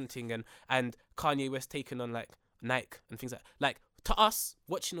this fashion thing and Kanye West taking on like Nike and things like to us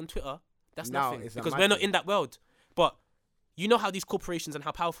watching on Twitter, that's No, nothing it's a because mad we're not thing. in that world. But you know how these corporations and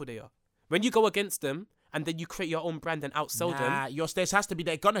how powerful they are. When you go against them and then you create your own brand and outsell them. Nah, your stairs has to be.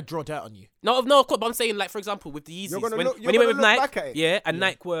 They're gonna draw dirt on you. No, of course. But I'm saying, like, for example, with the Yeezys, You're gonna when look- he you're went gonna with look Nike, back at it. yeah, and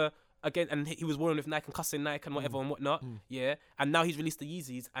Nike were again, and he was warring with Nike and cussing Nike and whatever and whatnot, yeah, and now he's released the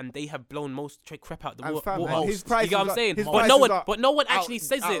Yeezys and they have blown most crap out the And water. fam, man, his You prices get what I'm are- saying? his But no prices one, are but no one actually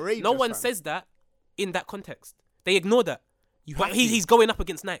says it. No outrageous, one fam. says that in that context. They ignore that. You But have he, to. he's going up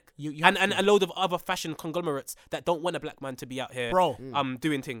against Nike You and have to. a load of other fashion conglomerates that don't want a black man to be out here, Bro.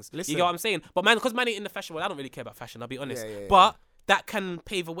 doing things. Listen. You get what I'm saying? But man, because man ain't in the fashion world, I don't really care about fashion. I'll be honest. Yeah, yeah, yeah. But that can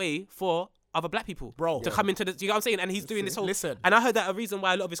pave a way for other black people, Bro. to come into the. You know what I'm saying? And he's doing this whole. Listen. And I heard that a reason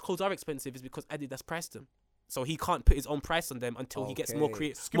why a lot of his clothes are expensive is because Adidas priced them, so he can't put his own price on them until he gets more Okay.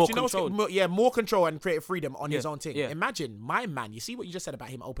 creative, Skips, more you know, control. more control and creative freedom on his Yeah, own thing. yeah. Imagine my man. You see what you just said about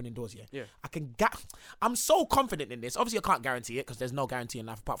him opening doors. Yeah, Yeah. I can. I'm so confident in this. Obviously, I can't guarantee it because there's no guarantee in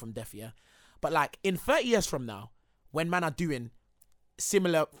life apart from death. Yeah, but like in 30 years from now, when man are doing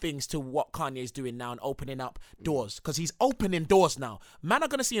similar things to what Kanye's doing now and opening up doors, because he's opening doors now. Man are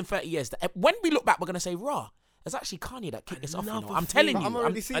gonna see in 30 years that when we look back, we're gonna say, "Raw, it's actually Kanye that kicked this off." You know? Another I'm thing. telling But you. I'm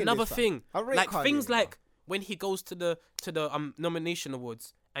already seeing Another this, fam. thing, I rate like Kanye, things bro. like when he goes to the nomination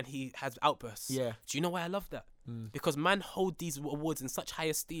awards and he has outbursts. Yeah. Do you know why I love that? Because man hold these awards in such high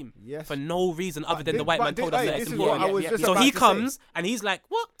esteem Yes. for no reason other than thi- the white but man thi- told us hey, that this it's is what important. I was just So about he to say. comes and he's like,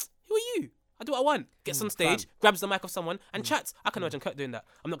 "What? Who are you? I do what I want." Gets on stage, fam. grabs the mic of someone, and chats. I can imagine Kurt doing that.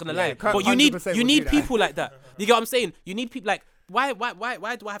 I'm not gonna Yeah, lie, Kurt but you need 100% you would need do that. people like that. You get what I'm saying? You need people like why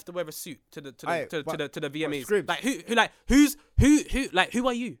do I have to wear a suit to the Aye, to but- the VMAs? Scribs. Like who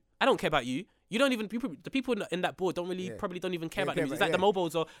are you? I don't care about you. You don't even the people in that board don't really Yeah. probably don't even care Yeah, about the care music. It's about- like the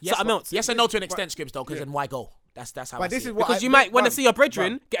mobiles or Yes, something but- else. Yes and no to an extent, Scripps, though, because then why go? That's how. But I this see is it. what Because I- you might want to bruv, see your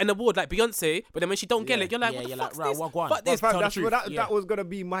brethren bruv. get an award like Beyonce, but then when she don't get Yeah. it, you're like, Yeah, what the you're fuck's like, right, this? what, go on. Fuck But this. fam, tell the that's truth. what that, Yeah. that was gonna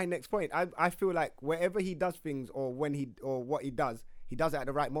be my next point. I feel like wherever he does things or when he or what he does it at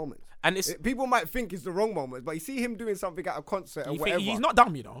the right moments. And it's People might think it's the wrong moments, but you see him doing something at a concert or You think whatever. he's not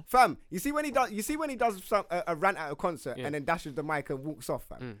dumb, you know. Fam, you see when he does a rant at a concert and then dashes the mic and walks off,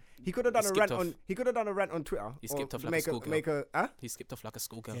 fam. He could have done a skipped rant off. on. He could have done a rant on Twitter. He or skipped off like a make schoolgirl. make a. Huh? he skipped off like a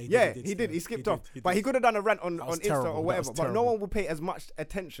schoolgirl. Yeah, Yeah, did, he did. He still. skipped He off, did, but he could have done a rant on was Insta terrible, or that whatever. was But no terrible. one will pay as much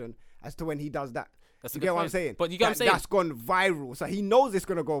attention as to when he does that. That's a You good get what I'm point. saying? But you get what I'm saying? That's gone viral, so he knows it's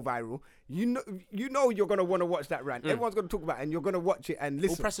gonna go viral. You know you're gonna want to watch that rant. Everyone's gonna talk about it, and you're gonna watch it and All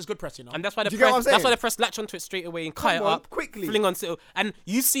listen. press is good press, you know. And that's why the Do you get what press. I'm That's why saying? the press latch onto it straight away and cut it Come on, up quickly. fling onto it. And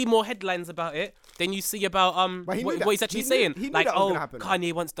you see more headlines about it than you see about But he knew what that. he's actually He knew- saying. he knew Like, that was oh, gonna happen.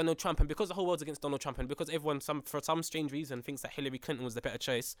 Kanye wants Donald Trump, and because the whole world's against Donald Trump, and because everyone for some strange reason thinks that Hillary Clinton was the better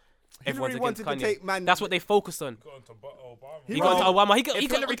choice, everyone's against wanted to Kanye. take man- That's what they focus on. Got onto Obama. He got to Obama. He got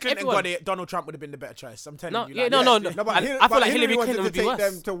if Hillary Clinton everyone. got it, Donald Trump would have been the better choice. I'm telling No, you. yeah, like, no, no, no. No, but And Hillary- I feel but like Hillary wanted Clinton would to be take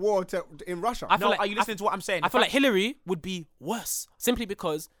worse. them to war in Russia. I feel No, like- are you listening to what I'm saying? I feel like Hillary would be worse simply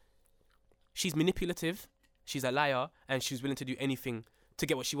because she's manipulative, she's a liar, and she's willing to do anything to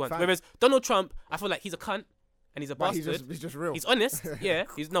get what she wants. Fam. Whereas Donald Trump, I feel like he's a cunt and he's a But bastard. he's just real. He's honest, yeah.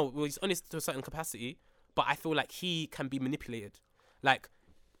 He's honest to a certain capacity, but I feel like he can be manipulated. Like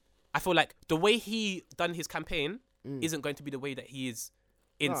I feel like the way he done his campaign isn't going to be the way that he is.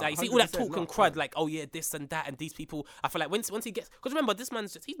 No, You see all that 100% talk and not, crud, no. like, oh yeah, this and that, and these people. I feel like once he gets, because remember, this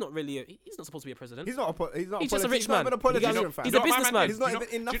man's he's not supposed to be a president. He's not a He's politician. just a rich He's not man. even a politician, He's a fam. businessman. He's not even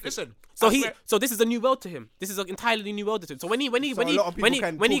in nothing. Listen, So I swear- so this is a new world to him. This is an entirely new world to him. So when So a lot of people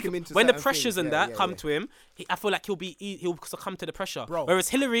can talk him into when the certain pressures things. and Yeah, that yeah, come yeah. to him, I feel like he'll succumb to the pressure. Bro. Whereas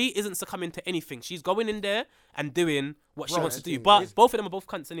Hillary isn't succumbing to anything. She's going in there and doing what she Bro, wants to do. it's- But both of them are both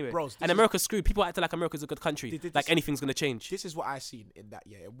cunts anyway. Bros, this and is- America's screwed. People act like America's a good country. This- Like anything's gonna change. This is what I seen in that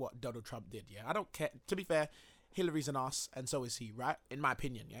year, what Donald Trump did. Yeah, I don't care. To be fair, Hillary's an ass, and so is he. Right? In my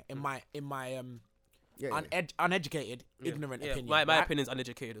opinion. Yeah. In my Yeah, uneducated, ignorant Yeah, opinion. my right? opinion's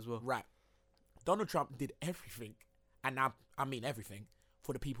uneducated as well. Right. Donald Trump did everything, and I mean everything,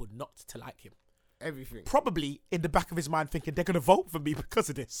 for the people not to like him. everything. Probably in the back of his mind thinking they're gonna vote for me because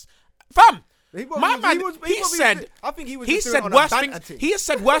of this. Fam, my man, he said. I think he was. He just doing it said on a worse banter things. thing. He has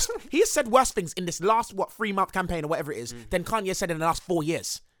said worse. He has said worse things in this last 3-month campaign or whatever it is than Kanye said in the last 4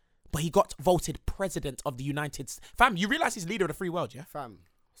 years. But he got voted president of the United States. Fam, you realize he's leader of the free world, yeah? Fam,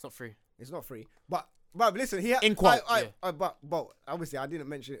 It's not free. it's not free. But listen, In quote, but obviously I didn't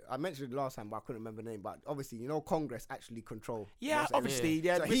mention it. I mentioned it last time, but I couldn't remember the name. But obviously, Congress actually control. Yeah, most obviously, everything.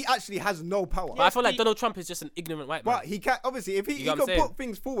 yeah. So he actually has no power. But I feel like Donald Trump is just an ignorant white man. But he can't. Obviously, if he You know what can I'm saying? put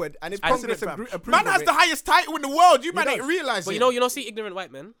things forward, and if And- Congress Fam. approve Man of has it, the highest title in the world. You man does. ain't realizing. But you know, see ignorant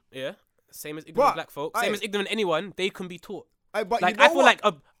white men, yeah? Same as ignorant But, black folk, aye. same as ignorant anyone, they can be taught. but Like, you know I feel what?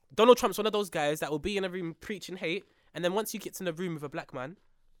 like Donald Trump's one of those guys that will be in a room preaching hate, and then once he gets in a room with a black man,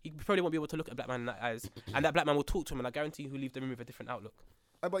 he probably won't be able to look at a black man in the eyes, and that black man will talk to him, and I guarantee he'll leave the room with a different outlook.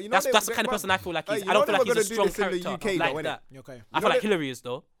 But That's the kind of person I feel like he's. I don't feel like he's a strong character like that. Okay. I feel like Hillary is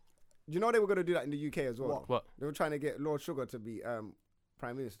though. You know they were going to do that in the UK as well. What? They were trying to get Lord Sugar to be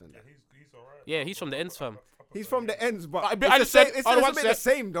Prime Minister. He's alright. Yeah, he's from the ends, fam. He's from the ends, but I it's just the same. said- It's I a once bit the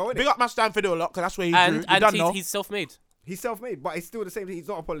said- same, though, isn't Big it? up my Stanford a lot, because that's where he And grew. You don't know. he's self-made. He's self-made, but it's still the same thing. He's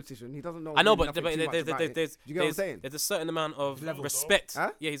not a politician. He doesn't know. I know, really but nothing too much about it. there's you get what I'm saying? there's a certain amount of respect. Huh?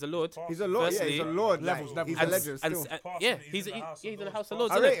 Yeah, he's a lord. He's a lord. Yeah, Firstly, he's a lord. levels, Like, he's levels. a legend still. Yeah, Personally, he's he's in the in the House House of of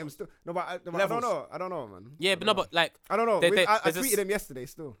Lords. Lords. I Isn't rate it? him still. No, but I don't Levels. know. I don't know, man. Yeah, but no, but like I don't know. There- I there's a tweeted him yesterday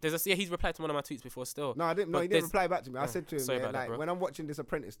still. he's replied to one of my tweets before still. No, I didn't. No, But he didn't there's- reply back to me. I said to him, sorry yeah, about that, like bro. when I'm watching this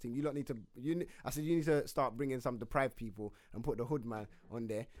Apprentice thing, you lot need to. I said you need to start bringing some deprived people and put the hood man on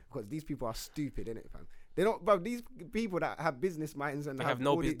there because these people are stupid, innit, fam? They don't. But these people that have business minds and They have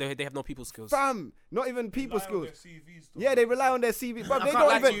no all the- they have no people skills. fam, not even people Rely on skills. their CVs, though. Yeah, they rely on their CV, but I they can't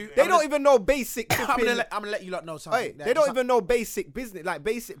lie don't to even. you. They I'm don't gonna- even know basic. I'm gonna let you lot know something. Hey, that they don't it's even know basic business, like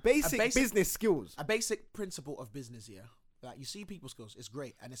basic basic- business skills. a basic principle of business. Yeah, like you see people skills, it's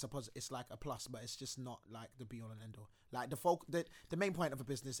great and it's it's like a plus, but it's just not like the be all and end all. Like the main point of a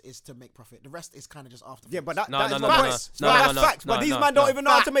business is to make profit. The rest is kind of just after. Yeah, but that, No, that no, is no, facts. no, No, no, that's no, facts. no, But these no, man don't no. even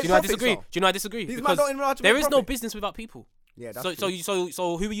know how to make Do you know I profits. disagree? though. Do you know I disagree? These man Because don't even know how to there make is no profit. business without people. Yeah, that's So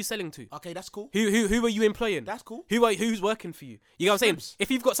true. who are you selling to? Okay, that's cool. Who are you employing? That's cool. Who's working for you? You know what I'm saying? Scribs.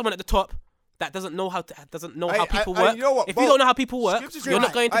 If you've got someone at the top that doesn't know how people I- work, you know what, if Bo, you don't know how people work, Scribs is you're not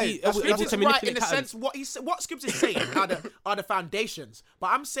right. going to Hey, be that's- able that's to Scribs is right manipulate in the patterns. sense what Scribs is saying are the foundations.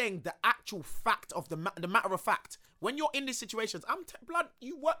 But I'm saying the actual fact of the matter of fact. When you're in these situations, blood.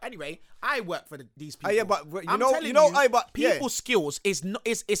 You work anyway. I work for these people. yeah, but I'm telling but yeah. people's skills is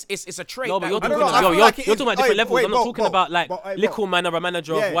a trait. No, but that you're will talking be I about, feel you're like it talking is- about different Hey, levels. wait, I'm not Bo, talking Bo, about like Bo, hey, Bo. little man or a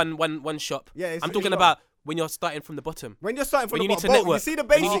manager Yeah. of one shop. Yeah, it's- I'm it's talking not. about when you're starting from the bottom. When you're starting from When you the need to bottom, network. you see the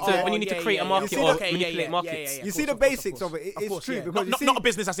When you basics. need to- when you need to create a market or manipulate markets. You see the basics of it. It's true because you see not a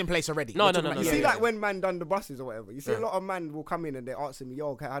business that's in place already. No, We're no, talking no, about- no, You Yeah, see, yeah, like when man done the buses or whatever, you see a lot of man will come in and they're asking me,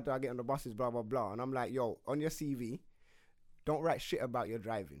 yo, how do I get on the buses, blah, blah, blah. And I'm like, yo, on your CV, don't write shit about your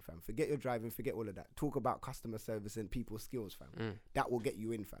driving, fam. Forget your driving, forget all of that. Talk about customer service and people's skills, fam. That will get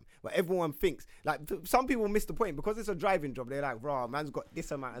you in, fam. But everyone thinks, like, some people miss the point because it's a driving job. They're like, raw, man's got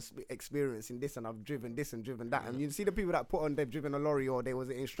this amount of experience in this and I've driven this and driven that. And you see the people that put on they've driven a lorry or they was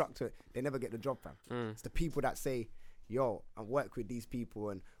an instructor, they never get the job, fam. It's the people that say, yo, I work with these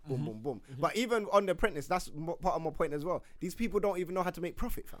people and boom, boom, boom. But even on The Apprentice, that's part of my point as well. These people don't even know how to make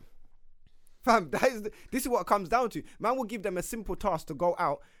profit, fam. Fam, this is what it comes down to. Man will give them a simple task to go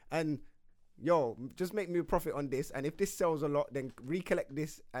out and, yo, just make me a profit on this. And if this sells a lot, then recollect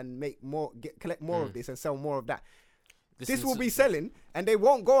this and make more, collect more of this and sell more of that. This will be selling, and they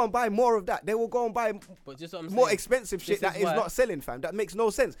won't go and buy more of that. They will go and buy But just what I'm more saying, expensive shit this that is is why- not selling, fam. That makes no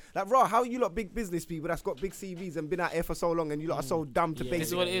sense. Like, raw, how you lot big business people that's got big CVs and been out here for so long, and you lot are so dumb to Yeah, This basic,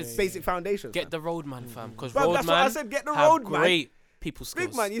 is what it is. basic foundations. Get fam. the roadman, fam. Because Bro, that's what I roadman said, get the have roadman. great people skills.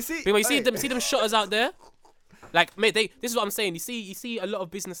 Big man, you see- Big man, you see hey. them shotters out there. Like, mate, this is what I'm saying. You see a lot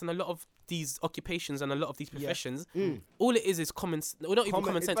of business and a lot of these occupations and a lot of these professions, all it is common. Well, not even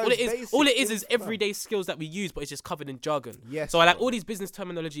common sense. it's All it basic is info. everyday skills that we use, but it's just covered in jargon. Yes, So like bro. all these business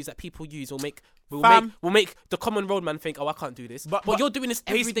terminologies that people use will make Fam. the common roadman think, oh, I can't do this. But But you're doing this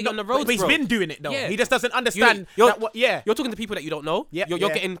every He's day not- on the road, But he's bro. been doing it though. Yeah. He just doesn't understand You're- that. What? Yeah. You're talking to people that you don't know. Yeah. You're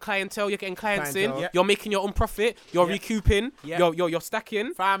Yeah. getting clientele. You're getting clients Clientele. in. Yeah. You're making your own profit. You're Yeah. recouping. Yeah. You're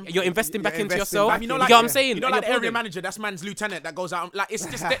stacking. Fam. You're investing back You're into investing yourself. back You know, in- like, get what I'm saying? You know, And like the you're area building. manager, that's man's lieutenant that goes out. Like it's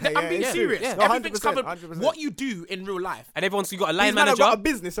just. I'm Yeah, being yeah. serious. Yeah. No, Everything's 100%, covered. 100%. What you do in real life. And everyone's you got a These line man have manager. got a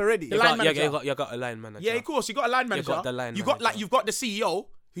business already. The You line got, manager. you got a line manager. Yeah, of course. You got a line manager. got the line You got manager. you've got the CEO,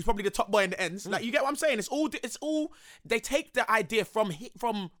 who's probably the top boy in the ends. Like you get what I'm saying? It's all. They take the idea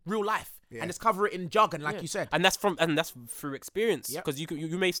from real life and just cover it in jargon, like you said. And that's through experience. Yep. Because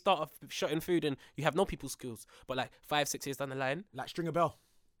you may start off shutting food and you have no people skills, but like 5-6 years down the line, Like string a bell.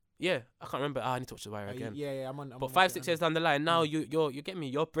 yeah, I can't remember. I need to watch the wire again. Yeah. I'm on. But 5-6 years down the line, now you get me.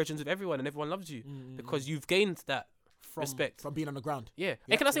 You're brethren with everyone, and everyone loves you because you've gained that respect. from being on the ground. Yeah.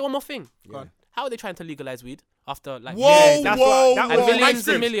 Hey, can I say one more thing? Go on. How are they trying to legalize weed after like Whoa, millions, that's whoa, what- that whoa. was- and millions Ice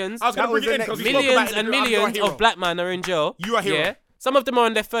cream. and millions, I was That gonna was bring it in the because next- we spoke about millions it and in the- millions you're a of black men are in jail? You are a hero. Yeah. Some of them are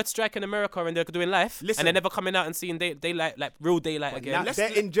on their third strike in America and they're doing life, Listen. and they're never coming out and seeing daylight, like real daylight again. Now, they're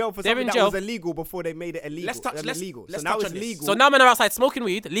in jail for They're something in that jail. was illegal before they made it illegal. Let's touch- let's- illegal. let's So now touch it's on this. legal. So now men are outside smoking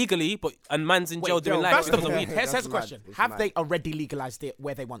weed legally, and man's in jail Wait, doing jail. life First of because of all, weed. here's That's a mad. question: It's have mad. they already legalized it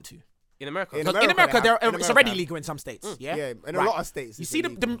where they want to? In America. In 'Cause America, in America, they have. In it's America. already legal in some states. Yeah, Yeah, in a Right. lot of states. You it's see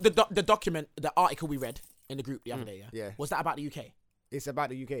illegal. the document, the article we read in the group the other day. Yeah, Yeah. Was that about the UK? It's about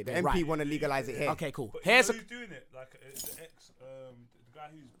the UK. The MP Right. want to legalize it here. Okay, cool. But Here's you know who's doing it? Like the ex, the guy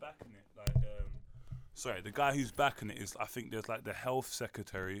who's backing it. Like, sorry, the guy who's backing it is. I think there's like the health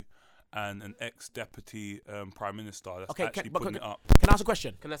secretary and an ex-deputy prime minister that's actually putting it up. Can I ask a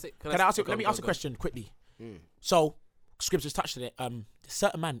question? Can I say? Can I ask? go, Let me go, ask a go. question quickly. So, Scribs has touched on it.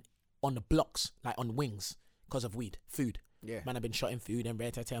 Certain man on the blocks, like on wings, because of weed, food. Yeah. Man have been shot in food and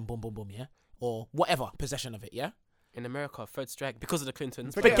and boom, boom, boom. Yeah, or whatever possession of it. Yeah. In America, third strike because of the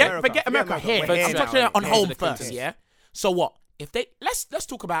Clintons. Forget Forget America. America. Here, We're I'm here talking now. on Here home the first. Clintons. Yeah. So what? If they let's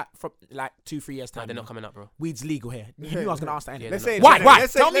talk about from like 2-3 years time. They're not yeah? coming up, bro. Weed's legal here. You knew I was gonna ask that anyway. Let's they're say in not. Why? January. Why?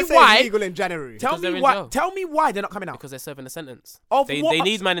 Let's say- Tell me let's say why. it's legal in January. Tell Because they're me in why. jail. Tell me why they're not coming out. Because they're serving a sentence. Of They what?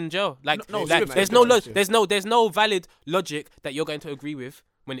 need man in jail. Like, No, like man, there's no valid logic that you're going to agree with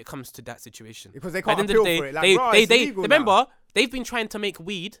when it comes to that situation. Because they At can't the end of appeal the day, for it. Like, bro, it's legal remember now. they've been trying to make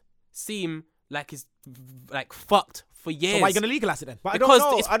weed seem like it's like fucked for years. So why are you gonna legalize it then? But Because I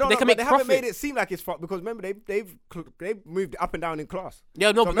don't know. it's- I don't they know. can But make they haven't profit. made it seem like it's fucked because remember they've moved it up and down in class.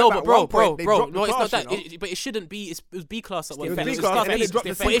 Yeah, no, So but no, remember but at one bro, point they bro, dropped the no, it's not class, that. you know? But it shouldn't be. It was B class at one It was point. B It was class, class and then B. they dropped the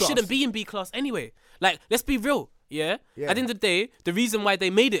But C it class. shouldn't be in B class anyway. Like, let's be real. Yeah? Yeah. At the end of the day, the reason why they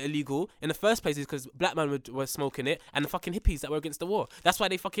made it illegal in the first place is because black men were smoking it and the fucking hippies that were against the war. That's why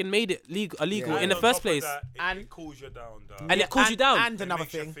they fucking made it illegal Yeah. in the on first top of place. that, And- it cools you down, dog. And it cools you down. And It another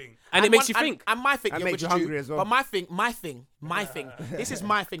makes you thing. think. And it makes you think. And my thing, That yeah, makes which you is true, hungry as well. But my thing. This is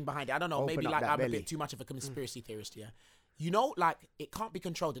my thing behind it. I don't know. Open Maybe up like that I'm a belly. bit too much of a conspiracy theorist. Yeah. You know, like it can't be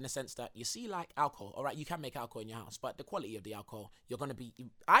controlled in the sense that you see, like alcohol. All right, you can make alcohol in your house, but the quality of the alcohol, you're gonna be.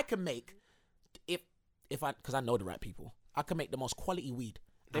 I can make if I because I know the right people. I can make the most quality weed.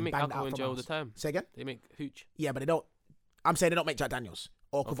 They and make bang that alcohol out in from jail all house. the time. Say again? They make hooch. Yeah, but they don't. I'm saying they don't make Jack Daniels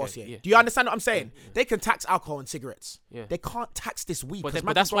or Courvoisier. yeah. Do you understand what I'm saying? They can tax alcohol and cigarettes. Yeah. They can't tax this weed. But 'cause but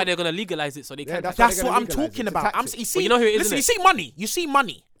man that's can why go- they're gonna legalize it so they Yeah, can. that's tax why That's they're what gonna I'm legalize talking it, to about. tax it. You see, you know who it is, listen, innit? you see money. You see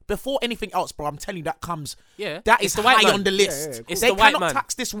money before anything else, bro. I'm telling you, that comes. Yeah, that it's is the white high man. on the list. yeah, cool. It's They the white cannot man.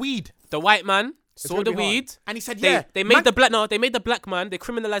 tax this weed. The white man saw gonna the be hard. weed. And he said, They, yeah. they made man- the black no, they made the black man. They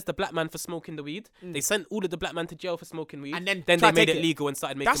criminalized the black man for smoking the weed. They sent all of the black man to jail for smoking weed. And then they try to made take it it. legal and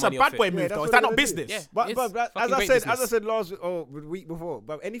started making That's a money off bad boy it. move, that's though. what Is that they're not gonna do. business? Yeah. But It's as fucking I great said, business. the week before,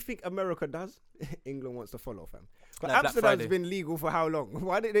 but anything America does, England wants to follow, fam. But Like Black Amsterdam's Friday. been legal for how long?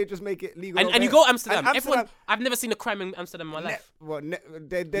 Why didn't they just make it legal? And over you here? go Amsterdam. And Everyone, I've never seen a crime in Amsterdam in my life. There's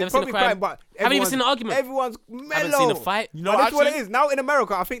Never seen probably a crime. crime, but Haven't even everyone's- seen an argument. Everyone's mellow. Haven't seen a fight. You know But that's what it actually- is. Now in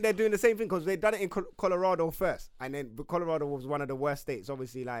America, I think they're doing the same thing because they've done it in Colorado first. And then Colorado was one of the worst states,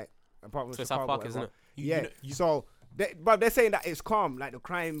 obviously, like, apart from So Chicago. South Park, whatever. isn't it? Yeah. So, but they're saying that it's calm. Like, the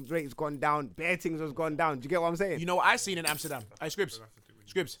crime rate's gone down. Bare things has gone down. Do you get what I'm saying? You know what I seen in Amsterdam? Hey, Scribs.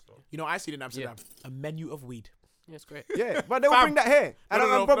 You know what I seen in Amsterdam? A menu of weed. Yeah, it's great. Yeah, but they'll Fam. bring that here. And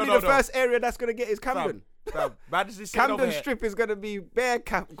No, probably no, the no. first area that's going to get is Camden. Camden Strip is going to be bare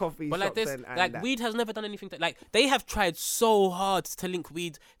coffee But like shops this, and like that. weed has never done anything. Like they have tried so hard to link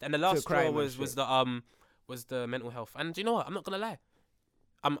weed, and the last crime straw and was shit. the mental health. And you know what? I'm not gonna lie.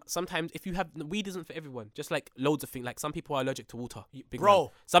 Sometimes if you have weed isn't for everyone. Just like loads of things. Like some people are allergic to water, big Bro. man.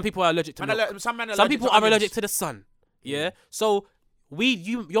 Some people are allergic to Man milk. some men are Some allergic people to are onions. allergic to the sun. Yeah. So weed,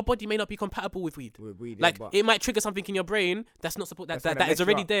 your body may not be compatible with weed. With weed, Like yeah, but it might trigger something in your brain that's not supposed That's that gonna is mess you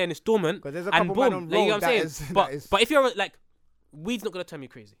already up. there and it's dormant. 'Cause there's a And couple man boom, on like, you know road what I'm saying? that is- But that is- but if you're like, weed's not gonna turn me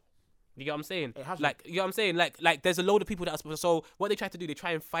crazy. You get what I'm saying? It hasn't. Like, you know what I'm saying? Like there's a load of people that are supposed. So what they try to do, they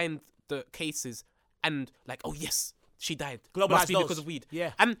try and find the cases and like, oh yes, she died. Globalise Must be those. because of weed.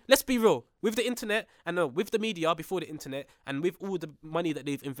 Yeah. And let's be real, with the internet and with the media before the internet and with all the money that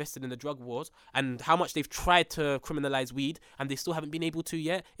they've invested in the drug wars and how much they've tried to criminalize weed and they still haven't been able to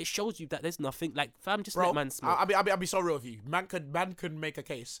yet, it shows you that there's nothing. Like, fam, just Bro, let man smoke. I'll be so real with you. Man could make a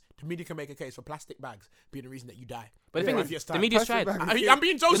case. The media can make a case for plastic bags being the reason that you die. But the thing Yeah. is, Yes, the time. media's Plastic tried. bag. I'm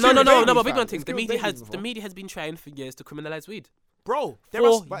being so No, serious. no, babies, but big fam. one thing. It's The killed media babies before. has been trying for years to criminalize weed. Bro, there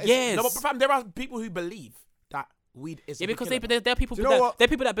For are years. no, but fam, there are people who believe that weed is Yeah, a because killer, there are people Do you know what? there are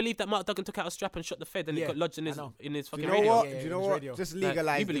people that believe that Mark Duggan took out a strap and shot the Fed and Yeah, it got lodged in I his know. fucking Do you know radio. what? Yeah, Do you it know was what? radio. Just Like,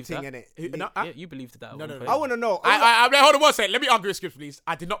 legalize you the believe thing, that? innit? No, Yeah, you believed that. No, at no, one no. I point. want to know. Hold on one second. Let me argue with Scripps, please.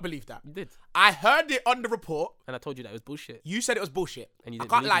 I did not believe that. You did, I heard it on the report. and I told you that it was bullshit. You said it was bullshit. And you I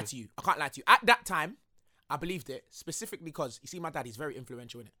didn't can't believe lie me. to you. I can't lie to you. At that time, I believed it specifically because you see, my dad, he's very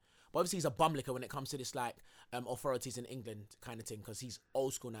influential in it. But obviously, he's a bum licker when it comes to this like authorities in England kind of thing because he's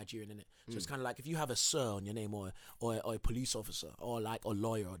old school Nigerian in it. So it's kind of like if you have a sir on your name or a police officer or like a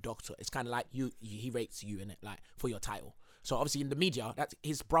lawyer or doctor, it's kind of like he rates you in it like for your title. So obviously in the media, that's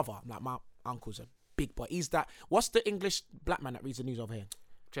his brother. Like my uncle's a big boy. He's that. What's the English black man that reads the news over here?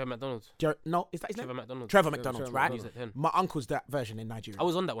 Trevor McDonald. No, is that his Trevor name? McDonald. Trevor McDonald, Trevor right? McDonald. He's at 10. My uncle's that version in Nigeria. I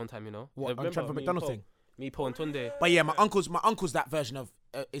was on that one time, you know. What, on Remember Trevor me and McDonald Paul? thing? Me, Paul, and Tunde. But yeah, my uncle's that version of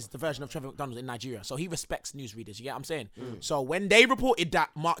is the version of Trevor McDonald in Nigeria. So he respects newsreaders. You get what I'm saying? So when they reported that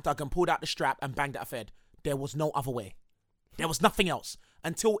Mark Duggan pulled out the strap and banged at a Fed, there was no other way. There was nothing else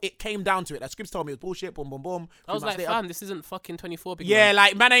until it came down to it. That Scripps told me it was bullshit. Boom, boom, boom. I was 3 months like, later- fam, this isn't fucking 24. Big yeah, man.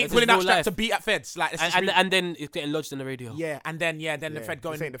 like man ain't This is pulling out real strap life. to beat at Feds. Like this is and, really- and then it's getting lodged in the radio. yeah, and then the Yeah, Fed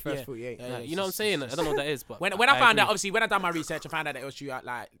going. this ain't the first yeah. 48. Yeah, You know what I'm saying? I don't know what that is, but When I found agree. out, obviously, when I done my research, I found out that it was true.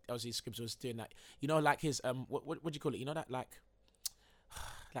 Like, obviously, Scripps was doing that. You know, like his what do you call it? You know that like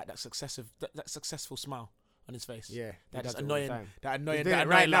that successful smile on his face. Yeah, he that does just it all the annoying. time. That annoying. He's doing That it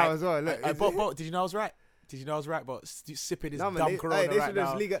right annoying, now like- as well. Look, But did you know I was right? Did you know I was right? But sipping his No, man, dumb they Corona should right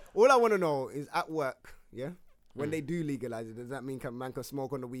just now. legal. All I want to know is at work, yeah. When they do legalize it, does that mean man can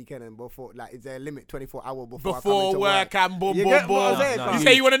smoke on the weekend and before? Like, is there a limit 24 hours before I come Before into work and boom, You boom, get what I'm boom. saying, No, fam? You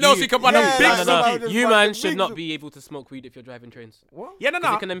say you want to know so you can run Yeah, a big like, No, no, no, no, smoky. you fucking man should big not zo- be able to smoke weed if you're driving trains. What? Yeah, no,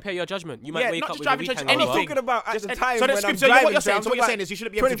 Because no. it can impair your judgment. You might Yeah, wake not up just with a driving weed trains, hangover. I'm anything. talking about at Just- the time so when the I'm Scripps, so what driving. you're saying, I'm so what you're talking saying is you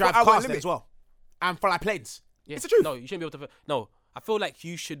shouldn't be able to drive 24 cars hour then limit. as well, and fly planes. Yeah. It's the truth. No, you shouldn't be able to. No, I feel like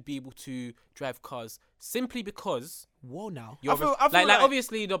you should be able to drive cars simply because Whoa, now. you're I feel like like-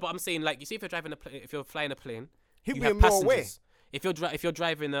 obviously no, but I'm saying like you see if you're driving if you're flying a plane, He'll you be have in more way. passengers. If you're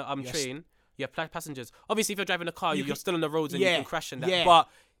driving a train, you have passengers. Obviously, if you're driving a car, you're still on the roads and you Yeah, can crash and that. yeah. But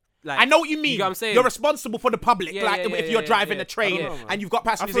like, I know what you mean. You know what I'm saying? You're responsible for the public. Yeah, like yeah, if yeah, you're yeah, driving yeah. a train I don't know, man. and you've got I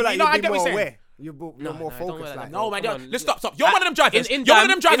passengers, feel like you know, I you'll get be what more you're saying. aware. You're No, more don't focused. worry Like, like No, man. Come on, Let's stop. You're one of them drivers. In You're one of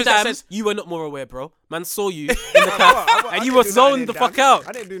them drivers that Dam, says, you were not more aware, bro. Man saw you in the car and you were zoned the fuck out.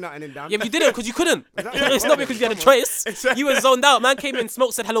 I didn't do nothing in damn. Yeah, but you didn't because you couldn't. that It's right? not because you had a choice. You were zoned out. Man came in,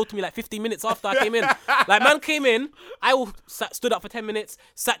 Smoke said hello to me like 15 minutes after I came in. Like, man came in, stood up for 10 minutes,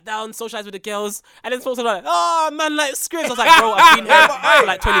 sat down, socialized with the girls, and then Smoke said like, oh, man, like, Scripps. I was like, bro, I've been here for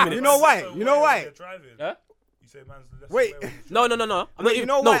like 20 minutes. You know why? You know why? Huh? Huh? You say man's less Wait. aware when he's No. driving. I'm not You even,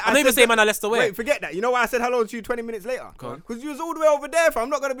 know no, why? I'm not even saying man, I left away. Wait, forget that. You know why I said hello to you 20 minutes later? on. Because you was all the way over there, fam. I'm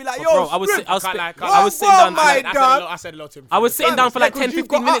not going to be like, yo, Bro, I was Scripps. sitting Whoa, down. my dog. I said hello to him. I was sitting Fam, down for like yeah, 'cause 10, you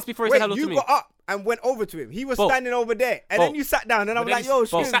 15 got minutes up. before he Wait, said hello to you me. got up and went over to him. He was Bro. standing over there, and Bro. then you sat down, and I'm But like, then yo, he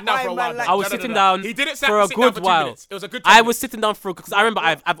Scripps, sat down for a my while. man, like, I was No, no, sitting no. down He didn't for a sit down good for 2 while. minutes. It was a good 10 I minutes. was sitting down for because I remember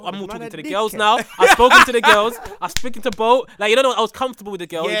I'm all man talking a to the dickhead. girls now. I've spoken to the girls. I'm speaking to Boat. Like, you don't know, I was comfortable with the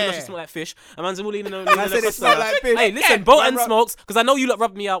girl, even though she Yeah. smelled like fish. And man's all leaning on I said it smelled like fish. Hey, listen, Yeah, Boat man, and bro. Smokes, because I know you lot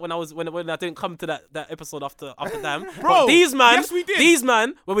rubbed me out when I didn't come to that episode after Damn. Bro, But these man, yes, we did. these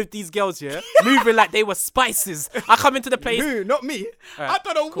man were with these girls here, moving like they were spices. I come into the place. Who? Not me. I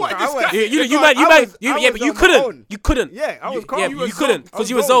don't know what I this was- guy. You Because might, I was yeah, but you on my own. couldn't. You couldn't. Yeah, I was calm. Yeah, You you was couldn't zoned. I because was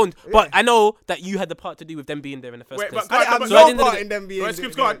you were zoned. zoned. But Yeah. I know that you had the part to do with them being there in the first Wait, place. but I have So at no the end of part the- in them being. Alright,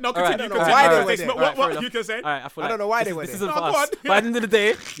 Scripps, go on. No, Alright, continue. I don't know Continue. why they Alright, were but there. what Alright, fair you enough. can say? Alright, I feel I like don't know why they this, were this there. isn't No, for go us. on. But at the end of the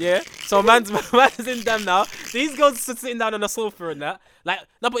day, yeah. So man's in them now. These girls are sitting down on the sofa and that. Like,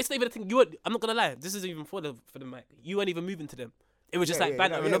 no, but it's not even a thing. I'm not gonna lie. This isn't even for the mic. You weren't even moving to them. It was just Yeah, like yeah,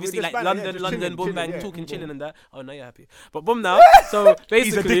 banter, yeah, and yeah, obviously we're just like banter, yeah, London, just London, chilling, boom, bang, chilling, yeah. talking, chilling, and that. Oh, now you're happy. But boom now. So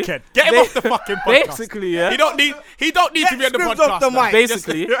He's a basically, dickhead. Get him off the fucking podcast. basically, yeah. He don't need to be on the Scripps podcast. off the now. mic.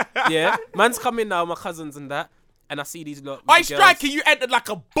 Basically, yeah. Man's coming now, my cousins and that. and I see these lot. I Striker, you entered like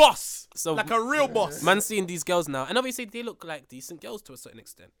a boss. So- like a real boss. Man, seeing these girls now, and obviously they look like decent girls to a certain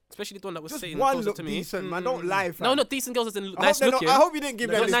extent, especially the one that was Just sitting one closer look to me. decent, man. Don't lie, fam. No, not decent girls as in I hope nice they're not- looking. I hope you didn't give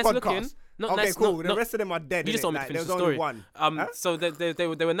Not them this nice podcast. looking. Not Okay, nice, cool. not- The not- rest of them are dead. You just innit? told me Like, to there finish was the only story. one. Huh? So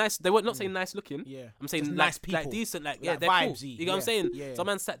they were nice. They were not saying nice looking. Yeah. I'm saying Just like, nice like people. decent. Like Like they're cool. vibesy, You know what I'm yeah. saying? Yeah. So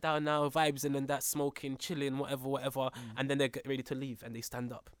man sat down now, vibes and then that smoking, chilling, whatever, and then they get ready to leave and they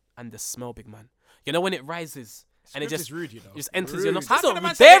stand up and the smell, big man. You know when it rises and it Scripts just is rude, you know. just enters your Rude. nostrils. How can It's a not man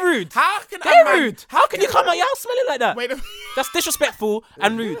rude. say They're that? rude. How can a They're man- rude. How can you come out your house smelling like that? Wait a- That's disrespectful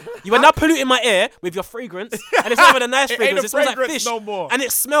and rude. You are now polluting my air with your fragrance, and it's not even a nice It ain't fragrance. a It smells like fragrance fish, no more. and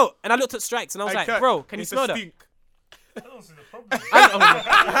it smelled. And I looked at Strikes, and I was like, "Bro, can you It's a smell that?" stink. I don't see the problem.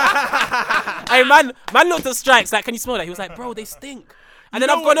 Hey man looked at Strikes like, "Can you smell that?" He was like, "Bro, they stink." And then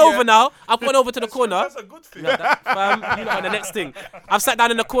know I've gone what, over yeah? now. I've gone over to the corner. That's a good thing. Fam, you know, on the next thing, I've sat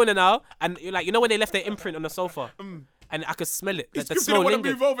down in the corner now, and you're like, you know when they left their imprint on the sofa, and I could smell it. The Scripts smell didn't want to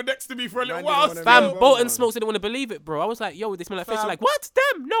lingered. move over next to me for a little Man while. didn't wanna Fam, move over, Bolton man. Smokes didn't want to believe it, bro. I was like, yo, they smell like fish. Fam. They're like, what?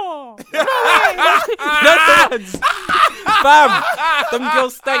 Them? No. No way. Fam, them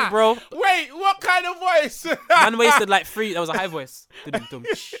girls stank, bro. Wait, what kind of voice? Man wasted like three. That was a high voice. Dum-dum.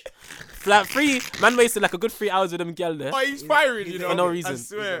 Like man wasted like a good 3 hours with them girl there Oh, he's firing, you know. For no I reason.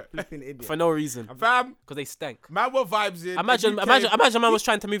 swear. Flipping idiot. for no reason Fam, because they stank. man, what vibes in? Imagine UK. man was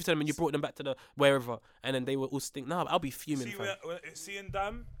trying to move to them and you brought them back to the wherever and then they were all stink. Nah, I'll be fuming. See, Fam. seeing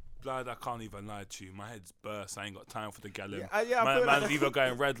them, blood, I can't even lie to you. My head's burst. I ain't got time for the gallon. Yeah, I feel Man's like- either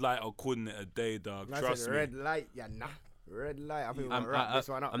going red light or calling it a day, dog. Man Trust said me. red light, yeah, nah. Red light. I think we're I'm- gonna wrap I- this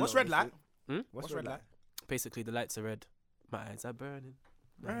one up. I'm What's not- red light? What's red light? Basically, the lights are red. My eyes are burning.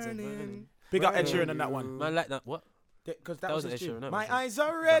 My eyes are Burning. Big up Ed Sheeran on that one. Man, like that. What? Because That was wasn't his Ed Sheeran, tune. no, My it wasn't. eyes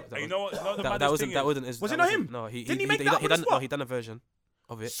are red. And you know what? The That maddest wasn't. thing That is- wasn't his. Was that it not wasn't- him? No, he Didn't he he make he that done- up he on the done. No, spot? he done a version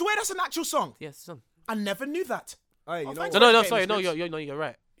of it. Swear that's an actual song. Yes, it's on. I never knew that. Hey, you Oh, know thanks what? No, for no, educating sorry. me, No, Scripts. you're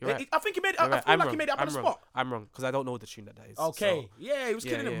right. You're right. I think he made it. You're I right. feel I'm like wrong. he made it up on I'm the wrong. spot. I'm wrong because I don't know the tune that is. Okay. So, Yeah, he was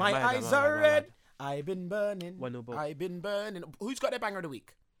Yeah, killing it. yeah, My my bad, eyes my are bad, my red. bad. I've been burning. 1-0 Bolt. I've been burning. Who's got their banger of the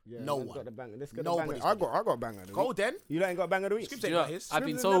week? Yeah, No let's one. Got the banger. Let's get Nobody's the banger. I got banger. of the Go week. then. You ain't got banger of the week. Scripts Do ain't you know, got his. I've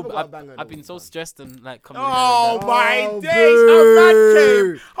been Scribbles so never got a banger of the I've been week, so man. stressed and like coming. Oh in my Oh, days! A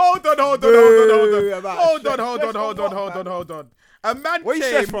man came. Hold on. Boo, about Hold stress. on. Stress from what, Hold on. A man Where you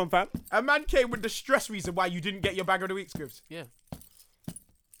stressed came. from, fam? A man came with the stress reason why you didn't get your banger of the week, Scripts. Yeah.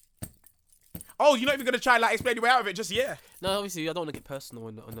 Oh, you're not even gonna try like explain your way out of it? Just yeah. No, obviously I don't want to get personal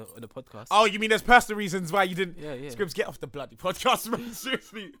on the podcast. Oh, you mean there's personal reasons why you didn't? Yeah. Scripts, get off the bloody podcast, man.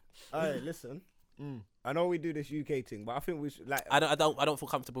 Seriously. Hey, listen. I know we do this UK thing, but I think we should like. I don't feel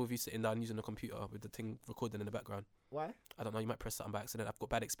comfortable with you sitting down using the computer with the thing recording in the background. Why? I don't know. You might press something by accident. I've got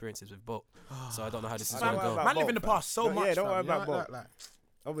bad experiences with both, so I don't know how this is Don't gonna worry go. about Man live both, in the fam. past so No, much. yeah, don't fam. worry You know, about both. like-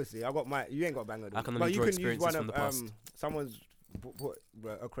 Obviously, I got my. You ain't got banger of the I week. can But only you draw can use experiences one from of the past. someone's put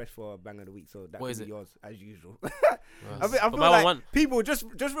a request for a banger of the week, so that What can is be it? yours as usual. Yes. I feel But my like one- people just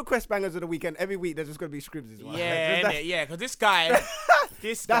request bangers of the weekend every week. There's just gonna be Scribs. Yeah, that's, innit? Yeah, because this guy,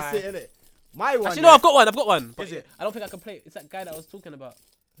 that's guy. it, innit? My one. Actually, no, I've got one. But Is it? I don't think I can play it. It's that guy that I was talking about.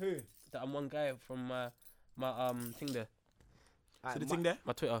 Who? That I'm one guy from my thing there, See the thing there?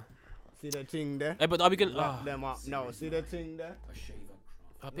 my Twitter. See the thing there. Hey, but are we gonna? Lock them up. No, see the thing there.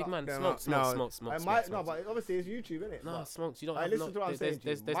 Big man, Lock them up. smoke. No, but obviously it's YouTube, innit? No, But- smokes. You don't. Alright, have listen no, to what I'm saying to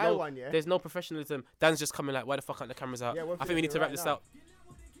you. there's My no, one, yeah? There's no professionalism. Dan's just coming like, why the fuck aren't the cameras out? Yeah, we're I think we need to finishing wrap right this now. up.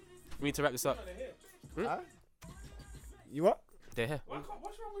 We need to wrap this up. Huh? You what? They're here. What's wrong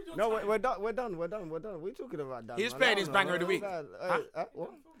with your No, time? we're done. We're done. What are you talking about, Dan? He's just man? playing No, his no, banger no, of the no, week.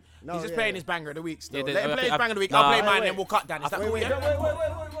 What? No, He's just yeah, playing yeah. his banger of the week still. Yeah, Let him I play his think- banger of the week. Nah, I'll play wait, mine wait. and we'll cut down. Is that Wait, cool? wait, Yeah? wait.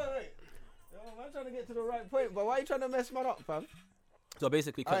 Yo, I'm trying to get to the right point, but why are you trying to mess man up, fam? So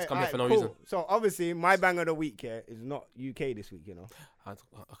basically, cunts come here for no cool. reason. So obviously, my banger of the week here is not UK this week. You know, I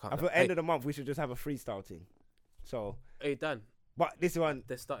can't. I feel end of the month we should just have a freestyle thing. So, Hey Dan, but this one,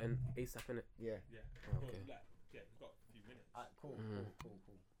 they're starting ASAP innit? yeah. Okay. Yeah, we've got a few minutes. Cool.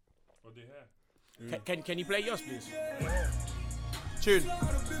 What do you hear? Can you play yours, please? Tune.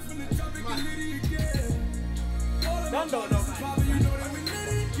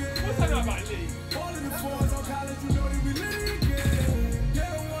 What's that about Lee?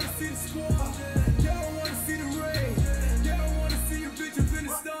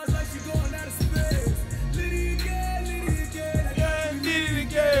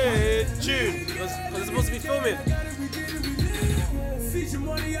 Tune. Was it supposed to be filming? Feature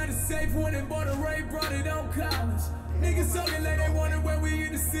money out of safe when they bought a Ray, brought it on college. Niggas talking like they want it when we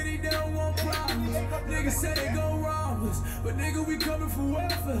in the city, they don't want problems. Niggas say they gon' rob us, but nigga, we coming for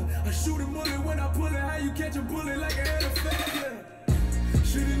welfare. I shoot a bullet when I pull it, how you catch a bullet like an NFL?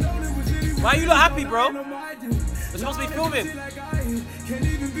 Should've known it was anyway. Why you not happy, bro? We're supposed to be filming. Can't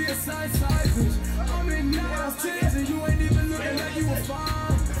even be a side bitch. I'm in now, tears, and you ain't even looking like you were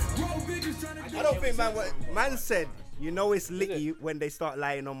fine. Bro, bitches trying to I don't think man said, you know it's litty when they start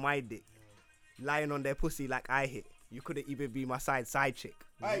lying on my dick. Lying on their pussy like I hit. You couldn't even be my side chick.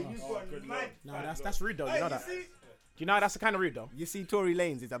 Hey, you got mad. No, that's rude though. You know that. You know that's kind of rude though. You see, Tory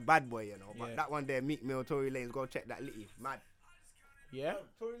Lanez is a bad boy, you know. But Yeah. that one there, Meek Mill, Tory Lanez, go check that litty. Mad. Yeah.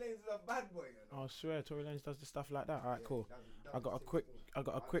 Tory Lanez is a bad boy, you know. Oh, I swear, Tory Lanez does the stuff like that. All right, cool. I got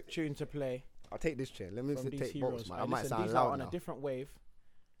a quick tune to play I'll take this chair. Let me from these take heroes. box, man. Hey, I might listen, sound these loud are on now. a different wave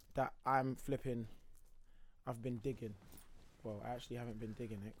that I'm flipping. I've been digging. Well, I actually haven't been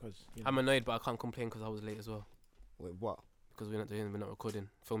digging it because I'm annoyed, but I can't complain because I was late as well. Wait, what? Because we're not recording,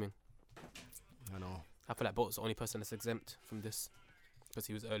 filming. I know. I feel like Bolt's the only person that's exempt from this because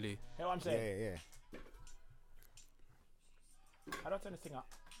he was early. Hear what I'm saying? Yeah. I don't turn this thing up.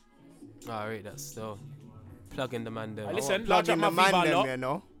 Alright, that's still plugging the man there. Hey, listen, Plug large up in my the man Viva them, lot. you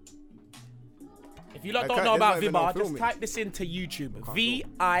know. If you lot I don't can't- know there's about not even no Vibar, just filming. type this into YouTube. Can't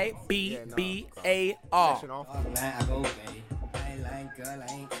VIBBAR. Session off.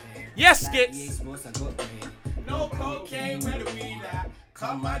 Yes, Skits. No cocaine, where the weed at?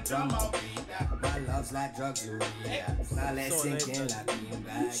 Come my drum, I'll beat that. My love's like drugs, you read that. Now let's sink in like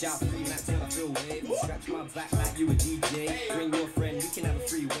beanbags. Shout free like till I feel wave. Scratch my back like you a DJ. Bring your friend, we can have a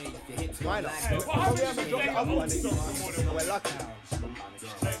freeway. If your hips Why go not? like We haven't dropped the other one. We're lucky.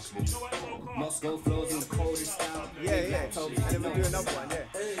 Moscow flows in the coldest style. Yeah. And then we'll do another one,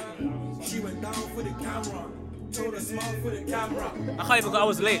 yeah. She went down for the camera. Told her smile for the camera. I can't even go, I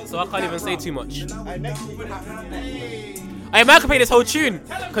was late, so I can't even say too much. Hey, next week. Hey, man, I can play this whole tune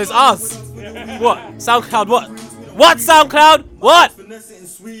because it's ours. What? SoundCloud, what? What, SoundCloud? What? Vanessa in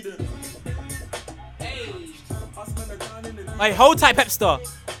Sweden. I spent a down in the Hey, hold tight, Pepstar,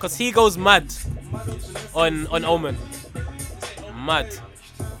 because he goes mad on Omen. Mad.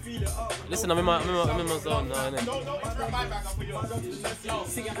 Listen, I'm in my zone now, innit?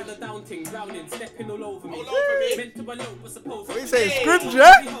 See, I had a down thing, drowning, stepping all over me. Meant to elope, was supposed to What you saying, be.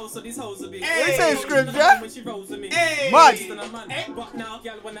 scripture? So these hoes will be. What you saying, scripture? When she rolls with me. Mad. But now,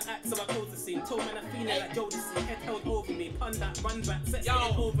 y'all wanna act, so I close the scene. Told man I feel it like Jodeci. Head held over me. Pun that, run back, set it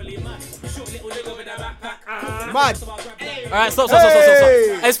overly mad. Short little nigga with a backpack. Mad. So I grab that. Alright, stop.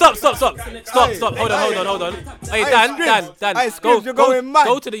 Hey. Hey, stop. Hold on. Hey, Dan, Hey, Scribs, you're going mad.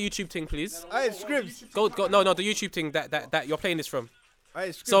 Go to the YouTube thing, please. Hey, Scribs. Go. No, the YouTube thing that you're playing this from. Hey,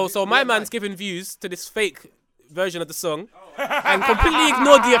 Scribs. So my man's giving views to this fake version of the song and completely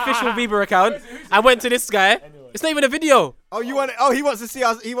ignored the official Bieber account and went to this guy. It's not even a video. Oh, you want? Oh, he wants to see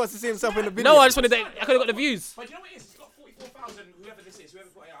us. He wants to see himself in the video. No, I just wanted I could have got the views. But you know what it is? It's got 44,000. Whoever this is, whoever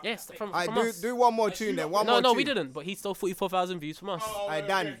put it out. Yes, from Alright, us. do one more tune then. One more No, tune. we didn't. But he stole 44,000 views from us. Alright,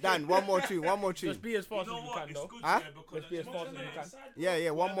 Dan, one more tune. Just be as fast as you can, though. Huh? Let's be as fast as you can. Yeah,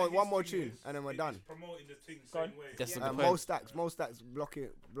 one more tune, and then we're done. Promoting the thing same way. That's the Mo point. Stacks, block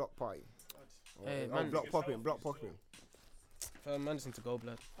party. Hey, Oh, man, block popping. man just need to go,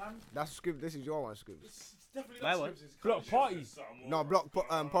 blood. That's Scribs. This is your one, Scribs. My one. Block parties. No,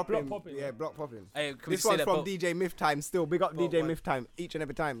 popping. popping. Yeah, block popping. Hey, can we This say one's that? from Bolt? DJ Myth Time. Still, big up DJ one. Myth Time each and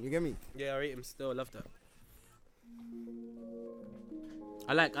every time. You get me? Yeah, I rate him still. I love that.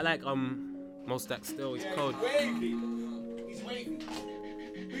 I like Mo Stack still. He's cold. He's wavy.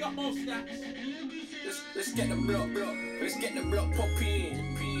 We got most stacks. Let's get the block. Let's get the block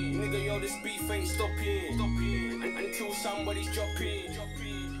popping. Nigga, yo, this beef ain't stopping. Until somebody's dropping.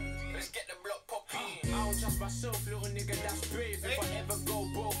 Let's get the block popping. I don't trust myself, little nigga, that's brave. If I ever go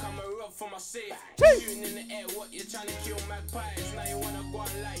broke, I'ma rub for my safe. Shooting in the air, what you trying to kill magpies? Now you wanna go on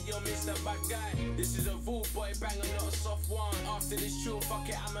like yo, Mr. Bad Guy. This is a Vault Boy banger, not a soft one. After this chill, fuck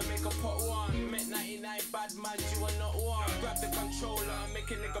it, I'ma make a pot one. Met 99 bad man, you are not one. Grab the controller, make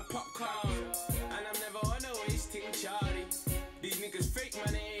a nigga popcorn. And I'm never on a wasting Charlie. These niggas fake,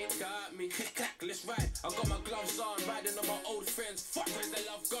 man, they ain't got me. Click, clack, let's ride. I got my gloves on, riding on my old friends. Fuck, where's the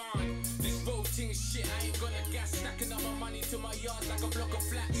love gone? This voting shit, I ain't gonna gas. Stacking up my money to my yard like a block of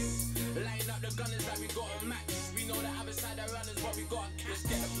flats. Line up the gunners like we got a match. We know the other side of runners, but we got a catch. Let's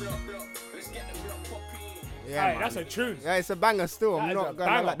get the block. Let's get the block popping. Yeah, Hey, man. that's a tune. Yeah, it's a banger still. That I'm is not a gonna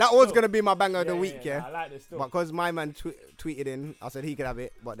banger lie. That was still. gonna be my banger of the week, yeah. I like this still. But because my man tweeted in, I said he could have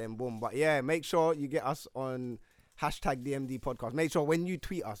it, but then boom. But yeah, make sure you get us on hashtag DMD podcast. Make sure when you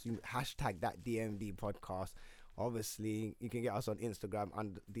tweet us, you hashtag that DMD podcast. Obviously, you can get us on Instagram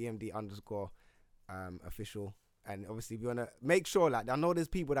and DMD _ official. And obviously, if you wanna make sure, like, I know there's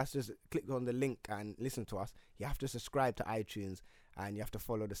people that's just click on the link and listen to us. You have to subscribe to iTunes and you have to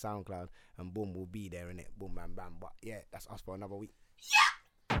follow the SoundCloud, and boom, we'll be there in it. Boom, bam, bam. But yeah, that's us for another week.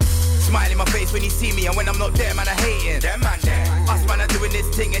 Smile in my face face when you see me, and when I'm not there, man, I hating. Them man there. Us man are doing this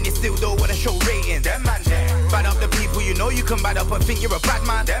thing and you still don't wanna show ratings. Them man there. Bad up the people you know you can bad up and think you're a bad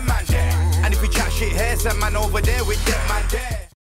man. Them man there. And if we chat shit here, some man over there with them man there.